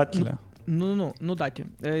datele. Nu date.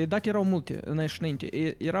 Date erau multe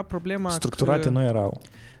înainte. Era problema structurate nu erau.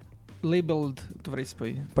 Labeled, tu vrei să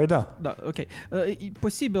spui? Păi da. Da, ok. E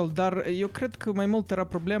posibil, dar eu cred că mai mult era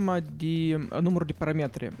problema de numărul de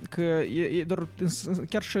parametri. Că doar,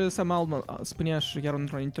 chiar și Sam Altman spunea și chiar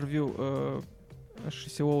într-un interviu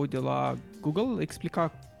și CEO de la Google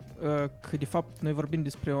explica că de fapt noi vorbim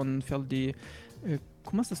despre un fel de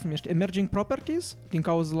cum asta se numește? Emerging properties din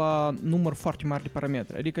cauza la număr foarte mare de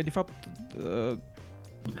parametri. Adică de fapt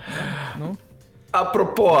nu?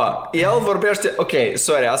 Apropo, el vorbește, ok,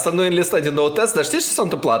 sorry, asta nu e în lista de noutăți, dar știi ce s-a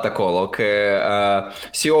întâmplat acolo? Că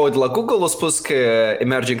CEO de la Google a spus că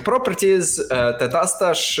emerging properties, tot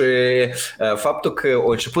asta și faptul că au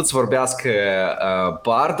început să vorbească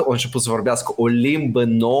Bard, au început să vorbească o limbă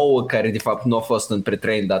nouă care de fapt nu a fost în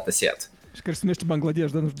pre-trained dataset. Și care se numește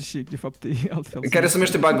Bangladesh, dar nu știu de ce, de fapt e altfel. Care se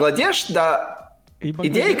numește Bangladesh, dar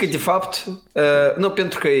ideea e că de fapt, nu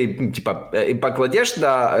pentru că e Bangladesh,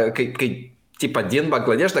 dar că tipa din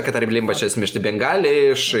Bangladesh, dacă tare limba aceea se numește Bengali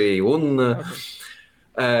și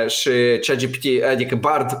și ChatGPT, adică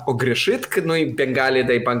Bard a greșit că nu e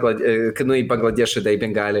Bengali, că nu e Bangladesh, dar e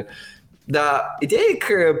Bengali. Dar ideea e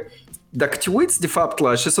că dacă te uiți de fapt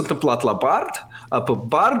la ce s-a întâmplat la Bard, pe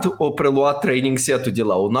Bard a preluat training set-ul de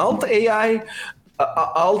la un alt AI,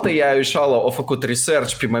 altă AI a făcut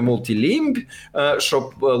research pe mai multe limbi și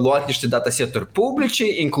a luat niște dataseturi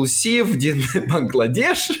publice, inclusiv din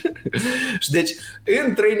Bangladesh. Și deci,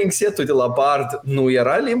 în training set-ul de la Bard nu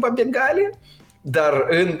era limba bengali, dar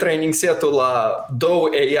în training set-ul la 2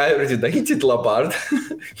 AI-uri de dinainte de la Bard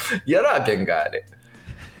era bengali.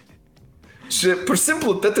 Și pur și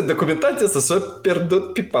simplu toată documentația asta s-a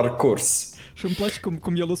pierdut pe parcurs. Și îmi place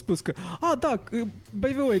cum el a spus că da, by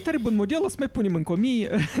the way, tare bun model, o să mai punem încă 1000.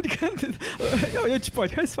 Adică, eu ce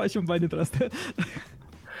poate, hai să facem bani dintre astea.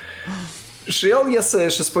 Și el iese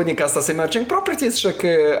și spune că asta se merge în properties și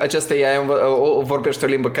că acesta AI vorbește o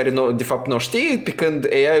limbă care nu, de fapt nu știe, pe când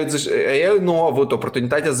AI nu a avut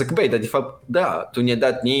oportunitatea să zic, băi, dar de fapt, da, tu ne-ai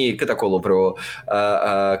dat cât acolo vreo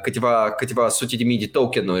câteva sute de mii de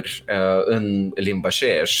tokenuri în limba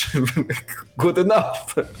aceea și good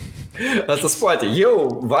enough. Asta se poate.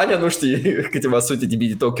 Eu, Vania, nu știe câteva sute de mii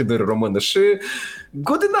de tokenuri română și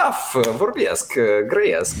good enough, vorbesc,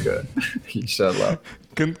 grăiesc. Inshallah.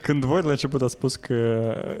 Când voi la început ați spus că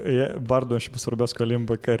Bardul a început să vorbească o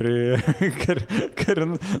limbă care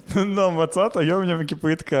nu a învățat-o, eu mi-am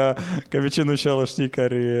închipuit ca vecinul ăla, știi,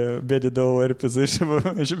 care bea de 2 ori pe zi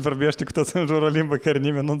și vorbește cu toți în jur o limbă care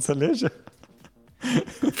nimeni nu înțelege.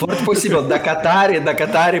 Foarte posibil, dacă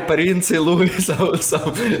tare părinții lui sau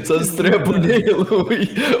străbunii lui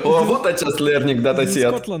au avut acest learning dataset.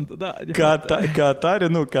 Scotland, da. Ca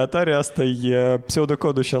atare asta e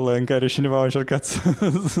pseudocodul ăla în care cineva a încercat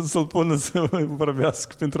să-l pună să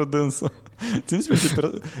vorbească pentru dânsul. Țineți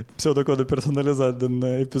minte pseudocodul personalizat din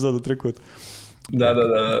episodul trecut. Da.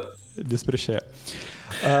 Despre ce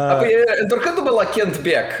Apoi, întorcându-mă la Kent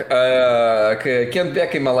Beck, că Kent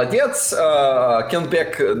Beck e maladeț, Kent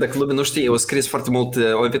Beck, dacă lumea nu știe, a scris foarte mult,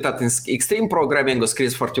 a invitat în extreme programming, a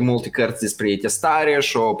scris foarte multe cărți despre testare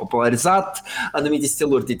și a popularizat anumite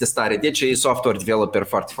stiluri de testare, deci e software developer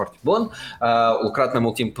foarte, foarte bun, a lucrat mai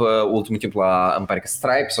mult timp, ultimul timp la, îmi pare că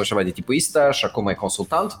Stripe sau ceva de tipul ăsta și acum e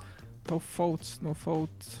consultant. No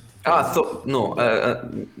fault. Nu,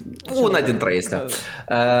 una dintre acestea.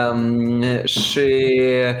 Și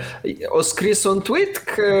o scris un tweet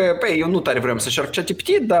că, eu nu tare vreau să încerc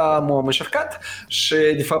ChatGPT, dar m-am încercat și,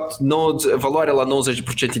 de fapt, valoarea la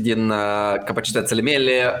 90% din capacitățile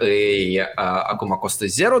mele acum costă $0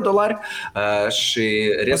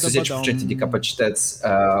 și restul 10% de capacități,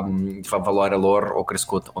 de fapt, valoarea lor a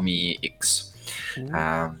crescut 1000x.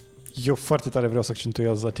 Eu foarte tare vreau să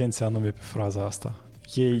accentuez atenția anume pe fraza asta.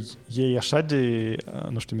 E așa de,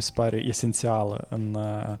 nu știu, mi se pare esențială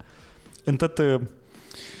în toată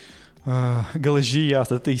gălăgia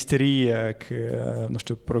asta, toată isteria că, nu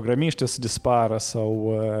știu, programiștii să dispară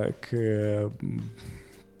sau că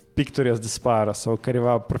pictorii să dispară sau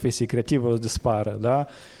careva profesie creativă să dispară, da?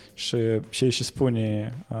 Și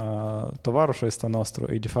spune tovarășul ăsta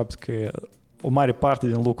nostru e de fapt că o mare parte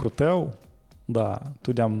din lucrul tău, da,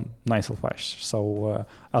 tu de-am n-ai să-l faci sau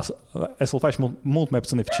ai să-l faci mult mai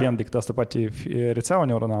puțin eficient decât asta poate fi rețeaua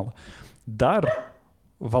neuronală, dar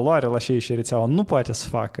valoarea la ce și rețeaua nu poate să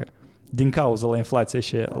facă din cauza la inflație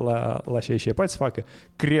și la ce și poate să facă,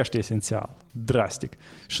 crește esențial, drastic.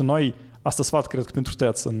 Și noi, asta sfat cred că pentru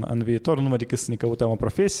toți în viitor, numai decât să ne căutăm o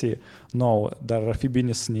profesie nouă, dar ar fi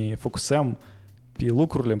bine să ne focusăm pe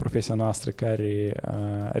lucrurile în profesia noastră care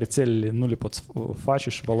rețelele nu le pot face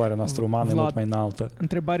și valoarea noastră umană e mult mai înaltă.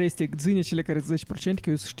 Întrebarea este, zânecele care 10% că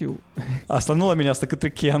eu să știu. Asta nu la mine, asta către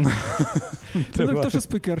Ken. Nu, tu așa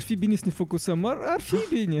spui că ar fi bine să ne focusăm, ar fi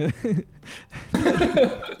bine.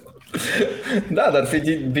 Da, dar fi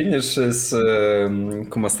bine și să,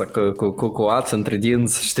 cum asta, cu ață între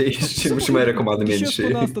dinți, știi, și mai recomandă mie.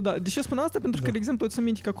 De ce spun asta? Pentru că, de exemplu, îți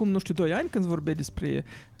aminte că acum, nu știu, 2 ani, când vorbea despre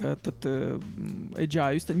tot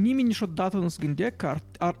AGI-ul ăsta, nimeni niciodată nu se gândea că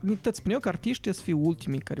tot spuneau că artiștii să fie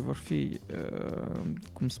ultimii care vor fi,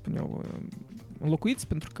 cum spuneau, înlocuiți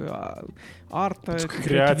pentru că artă,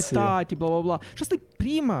 creativitate, bla, bla, bla. Și asta e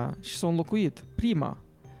prima și s-a înlocuit, prima.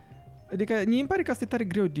 Adică, mi pare că asta e tare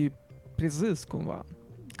greu de prezis, cumva,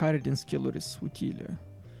 care din skill-uri sunt utile.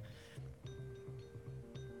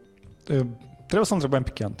 Trebuie să întrebăm pe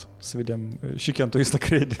Kent, să vedem și Kentul ăsta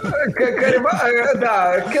crede.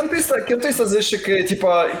 Da, Kentul ăsta zice că,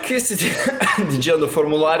 tipa, chestii de genul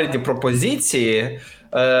formulare de propoziții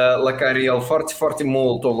la care el foarte, foarte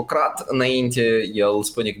mult a lucrat înainte, el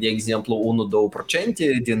spune că, de exemplu,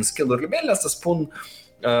 1-2% din skill-urile mele asta spun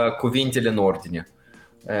cuvintele în ordine.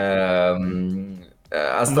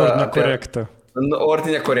 Asta, în ordine corectă. În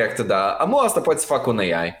ordine corectă, da. Amu asta poate să facă un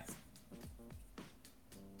AI.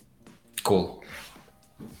 Cool.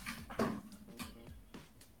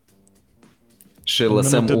 și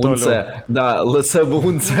lăsăm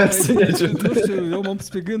unță să ne ajute. Nu știu, eu m-am pus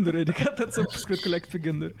pe gânduri, adică atât să cred că leac pe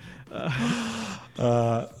gânduri.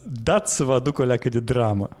 Dați să vă aduc o leacă de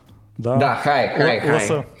dramă. Da, Da, hai.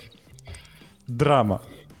 Drama.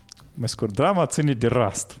 Mai scurt, drama ține de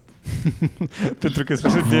Rust. Pentru că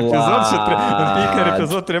sfârșit de episod și în fiecare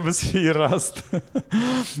episod trebuie să fie Rust.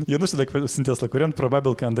 Eu nu știu dacă sunteți la curent,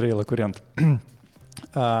 probabil că Andrei e la curent.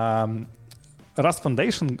 Rust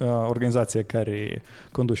Foundation, organizația care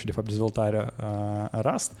conduce, de fapt, dezvoltarea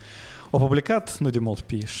Rust, a publicat, nu de mult,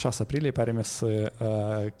 pe 6 aprilie, pare mi să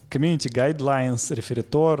community guidelines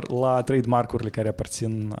referitor la trademark-urile care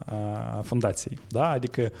aparțin fundației. Da?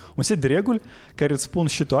 Adică un set de reguli care îți spun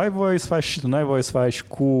și tu ai voie să faci și tu nu ai voie să faci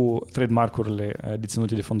cu trademark-urile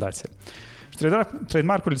deținute de fundație. Și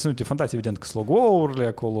trademark-urile deținute de fundație, evident că sunt logo-urile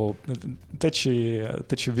acolo,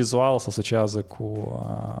 tot ce vizual se asociază cu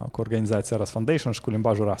organizația Rust Foundation și cu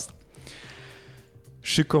limbajul Rust.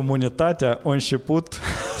 Și comunitatea a început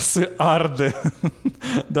să ardă,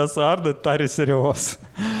 dar să ardă tare serios.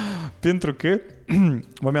 Pentru că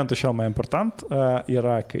momentul cel mai important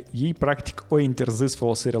era că ei practic au interzis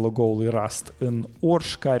folosirea logo-ului Rust în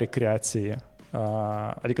oricare creație.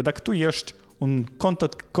 Adică dacă tu ești un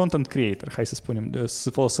content creator, hai să spunem, să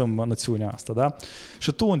folosim noțiunea asta, da?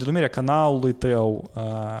 Și tu în denumirea canalului tău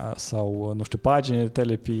sau, nu știu, paginile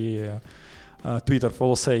tale pe Twitter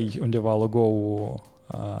foloseai undeva logo-ul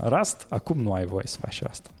Rust, acum nu ai voie să faci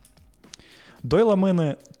asta. Doi la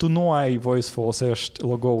mână, tu nu ai voie să folosești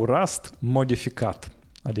logo-ul Rust modificat.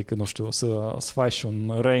 Adică, nu știu, să faci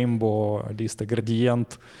un rainbow, listă,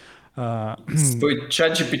 gradient. Spui,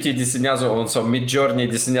 ChatGPT desenează sau Midjourney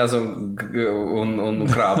desenează un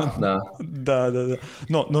crab, da. Da.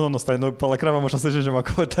 Nu, stai, noi pe la crab am așa să ajungem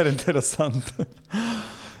acolo, tare interesant.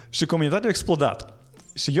 Și comunitatea a explodat.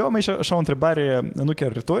 Și eu am aici așa o întrebare, nu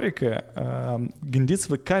chiar retorică,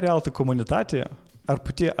 gândiți-vă care altă comunitate ar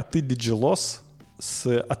putea atât de gelos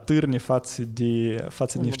să atârne față de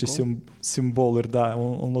niște simboluri, da,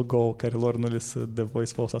 un logo care lor nu le se dă voie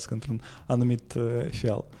să folosească într-un anumit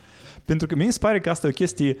fel. Pentru că mi se pare că asta e o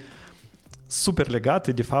chestie super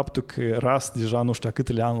legată de faptul că Rust deja nu știu a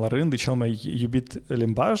câtele ani la rând e cel mai iubit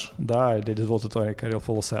limbaj, da, de dezvoltători care îl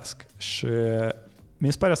folosesc. Și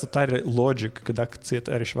mi se pare asta tare logic că dacă ți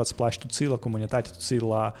are ceva îți place, tu ții la comunitate, tu ții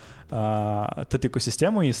la tot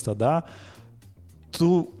ecosistemul ăsta, da,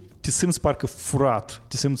 tu te simți parcă furat,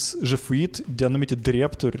 te simți jefuit de anumite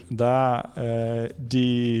drepturi, da,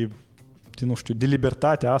 de nu știu, de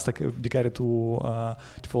libertatea asta de care tu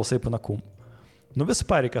te foloseai până acum. Nu vi se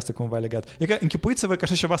pare că asta cumva e legat? E că închipuiți-vă că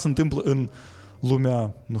așa ceva se întâmplă în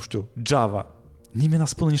lumea, nu știu, Java. Nimeni n-a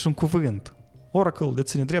spune niciun cuvânt. Oracle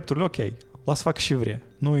deține drepturile, ok, las fac și vrea.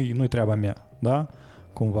 Nu-i treaba mea, da?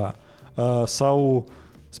 Cumva. Sau,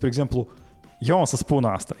 spre exemplu, eu am să spun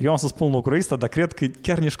asta, eu am să spun lucrul ăsta, dar cred că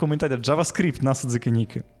chiar nici comunitatea JavaScript n-a să zică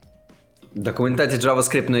nică. Dar comunitatea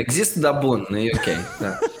JavaScript nu există, dar bun, e ok,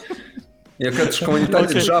 da. Eu cred că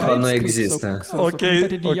comunitatea Java nu există. Ok,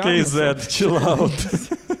 Zed, chill out.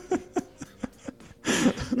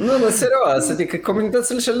 Nu, serios, adică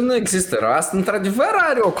comunitățile cele nu există. Rust, într-adevăr,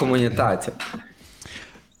 are o comunitate.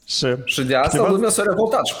 Și de asta lumea s-a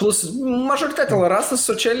revoltat. Și plus, majoritatea la Rust sunt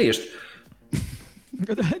socialiști.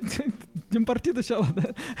 Din partidul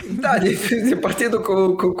cealaltă. Da, din partidul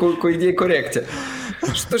cu idei corecte.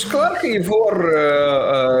 Și clar că ei vor,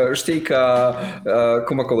 știi, ca,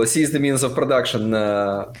 cum acolo, seize the means of production,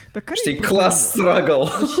 știi, class struggle.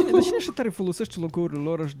 De cine așa tare folosește logo-urile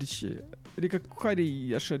lor și de ce? Adică care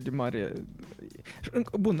e așa de mare?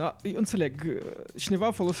 Bun, eu înțeleg,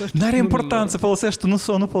 cineva folosește... N-are importanță, folosești nu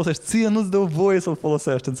sau nu folosești, ție nu-ți dă voie să-l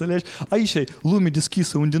folosești, înțelegi? Aici e lume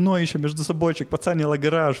deschisă, unde noi și между собойчик, пацани la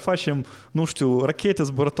garaj, facem, nu știu, rachete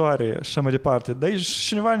zburătoare și așa mai departe. Dar aici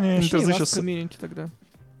cineva ne interzice să...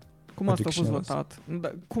 Cum asta a fost votat?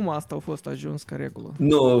 Cum asta a fost ajuns ca regulă?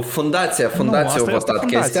 Nu, fundația a votat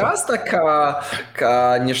chestia asta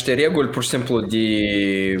ca niște reguli, pur și simplu,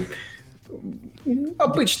 de...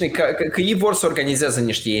 Обычный, că ei vor să organizeze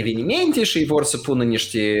niște evenimente și ei vor să pună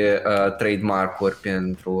niște trademark-uri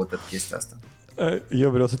pentru toată chestia asta. Eu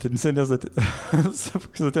vreau să te înțeles, să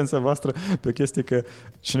focus atenția voastră pe o chestie că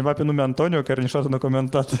cineva pe nume Antonio, care niciodată nu a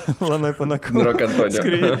comentat la noi până acum,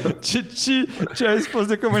 scrie ce ai spus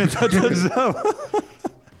de comunitatea Java?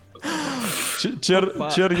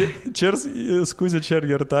 Cer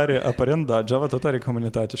iertare, aparent, da, Java tot are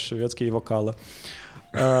comunitate și vezi că e vocală.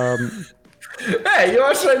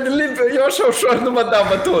 Eu așa ușor nu mă dau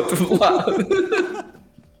bătut.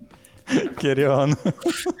 Carry on.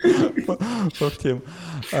 Poftim.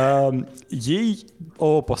 Ei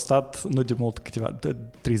au postat nu de mult,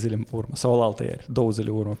 3 zile în urmă, sau la altă ieri, 2 zile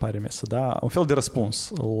în urmă, pare mie să, da? Un fel de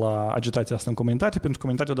răspuns la agitația asta în comunitate, pentru că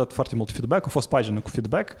comunitatea a dat foarte mult feedback, a fost pagină cu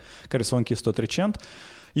feedback, care s-a închis tot recent.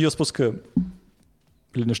 Ei au spus că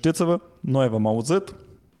liniștiți-vă, noi v-am auzit,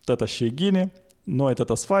 tata și e ghine, noi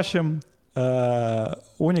tata să facem.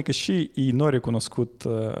 Unică și ei nu au recunoscut,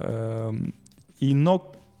 ei nu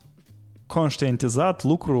au conștientizat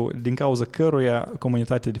lucru din cauza căruia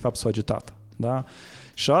comunitatea de fapt s-a agitat. Da?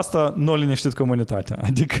 Și asta nu a liniștit comunitatea.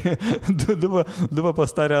 Adică după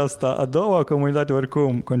postarea asta a doua, comunitatea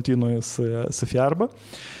oricum continuă să fiarbă.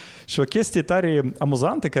 Și o chestie tare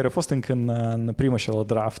amuzantă care a fost încă în prima și la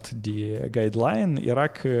draft de guideline era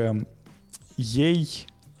că ei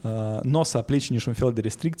nu o să aplice niciun fel de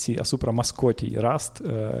restricții asupra mascotii Rust,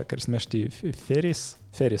 care se numește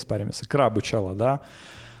Ferris, pare mi se, crabul acela, da?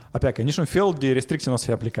 Apoi că niciun fel de restricții nu o să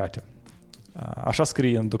fie aplicate. Așa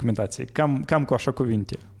scrie în documentație, cam cu așa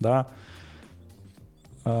cuvinte, da?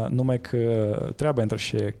 Numai că treaba între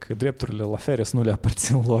și că drepturile la Ferris nu le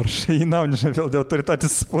aparțin lor și ei n-au niciun fel de autoritate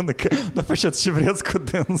să spună că nu faceți ce vreți cu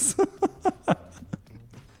dâns.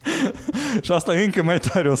 Și asta încă mai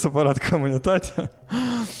tare o supărat comunitatea.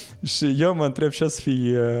 Și eu mă întreb ce să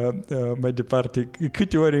fie mai departe,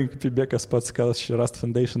 câte ori încă pe beca spați ca și Rust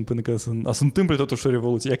Foundation până că se întâmplă totuși o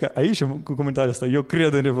revoluție. E că aici, cu comunitatea asta, eu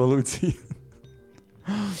cred în revoluții.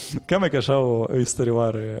 Cam e ca așa o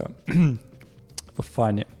istorioară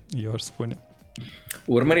funny, eu aș spune.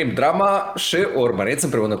 Urmărim drama și urmăriți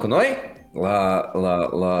împreună cu noi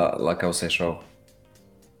la Causei Show.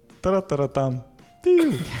 Tara-tara-tam.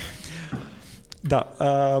 Da,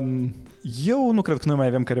 eu nu cred că noi mai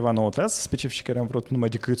avem careva noutăți specifice care am vrut numai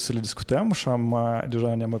decât să le discutăm și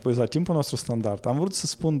deja ne-am epuizat timpul nostru standard. Am vrut să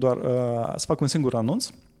spun doar, să fac un singur anunț,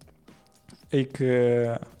 e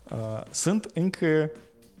că sunt încă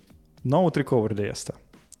 9 tricouri de astea.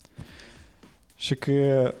 Și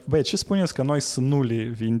că, băi, ce spuneți că noi să nu le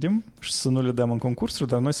vindem și să nu le dăm în concursuri,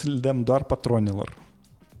 dar noi să le dăm doar patronilor.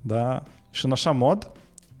 Da? Și în așa mod,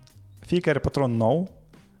 fiecare patron nou,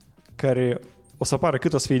 care o să apară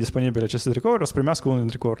cât o să fie disponibile aceste tricouri, o să primească unul din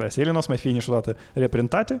tricourile astea. Ele nu o să mai fie niciodată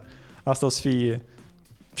reprintate, asta o să fie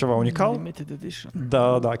ceva unical. Limited edition.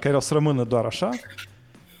 Da, care o să rămână doar așa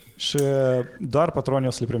și doar patronii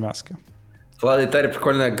o să le primească. Vlad, e tare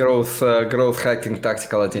прикольная growth hacking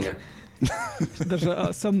tactica la tine. Даже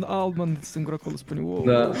Sam Altman singur acolo spune, wow.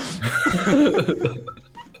 Da.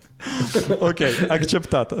 Ok,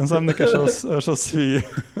 acceptat. Înseamnă că așa o să fie.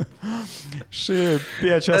 Și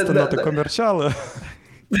pe această notă comercială...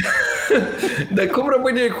 Dar cum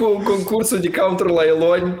rămâne cu concursul de counter la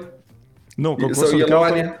Eloni? Nu,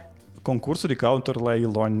 concursul de counter la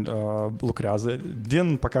Eloni lucrează.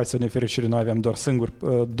 Din păcate sau nefericire, noi aveam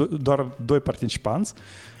doar 2 participanți.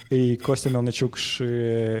 E Costea Melniciuc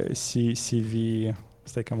și CV...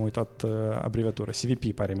 Stai că am uitat abreviatura.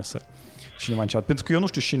 CVP, pare mi se. Cineva în chat. Pentru că eu nu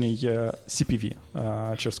știu cine e CPV.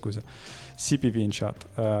 Cer scuze. CPV în chat.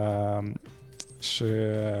 Și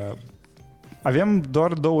avem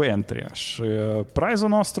doar 2 entry. Și prizul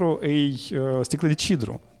nostru e sticlă de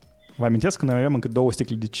cidru. Vă amintesc că noi avem încă 2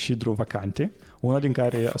 sticle de cidru vacante. Una din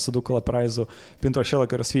care se ducă la prizul pentru acela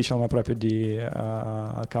care o să fie cel mai aproape de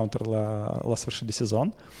counter la sfârșit de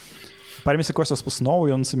sezon. Pare mi se că a spus 9,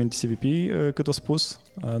 eu nu se minte CVP cât a spus.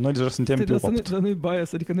 Noi deja suntem pe 8. Dar nu-i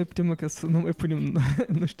bias, adică noi putem ca să nu mai punem,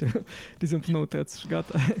 nu știu, de exemplu, noutăți și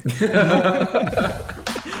gata.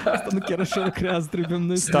 Asta nu chiar așa lucrează, trebuie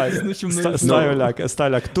noi Stai,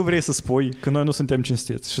 Oleac, tu vrei să spui că noi nu suntem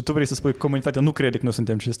cinstiți și tu vrei să spui că comunitatea nu crede că noi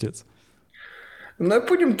suntem cinstiți. Noi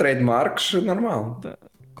punem trademark și normal. Da,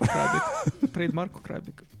 cu crabic. Trademark cu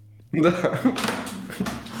crabic. Da.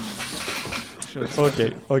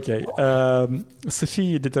 Ok. Să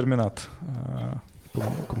fii determinat.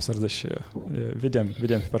 Cum să zice, vedem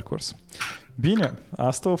pe parcurs. Bine,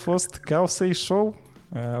 asta a fost Causei Show,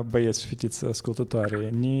 băieți și fetiți ascultătoare.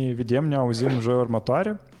 Ne vedem, ne auzim joi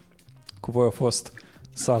următoare. Cu voi a fost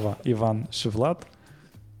Sava, Ivan și Vlad.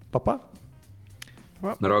 Pa!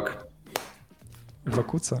 Noroc!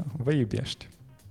 Văcuța vă iubește!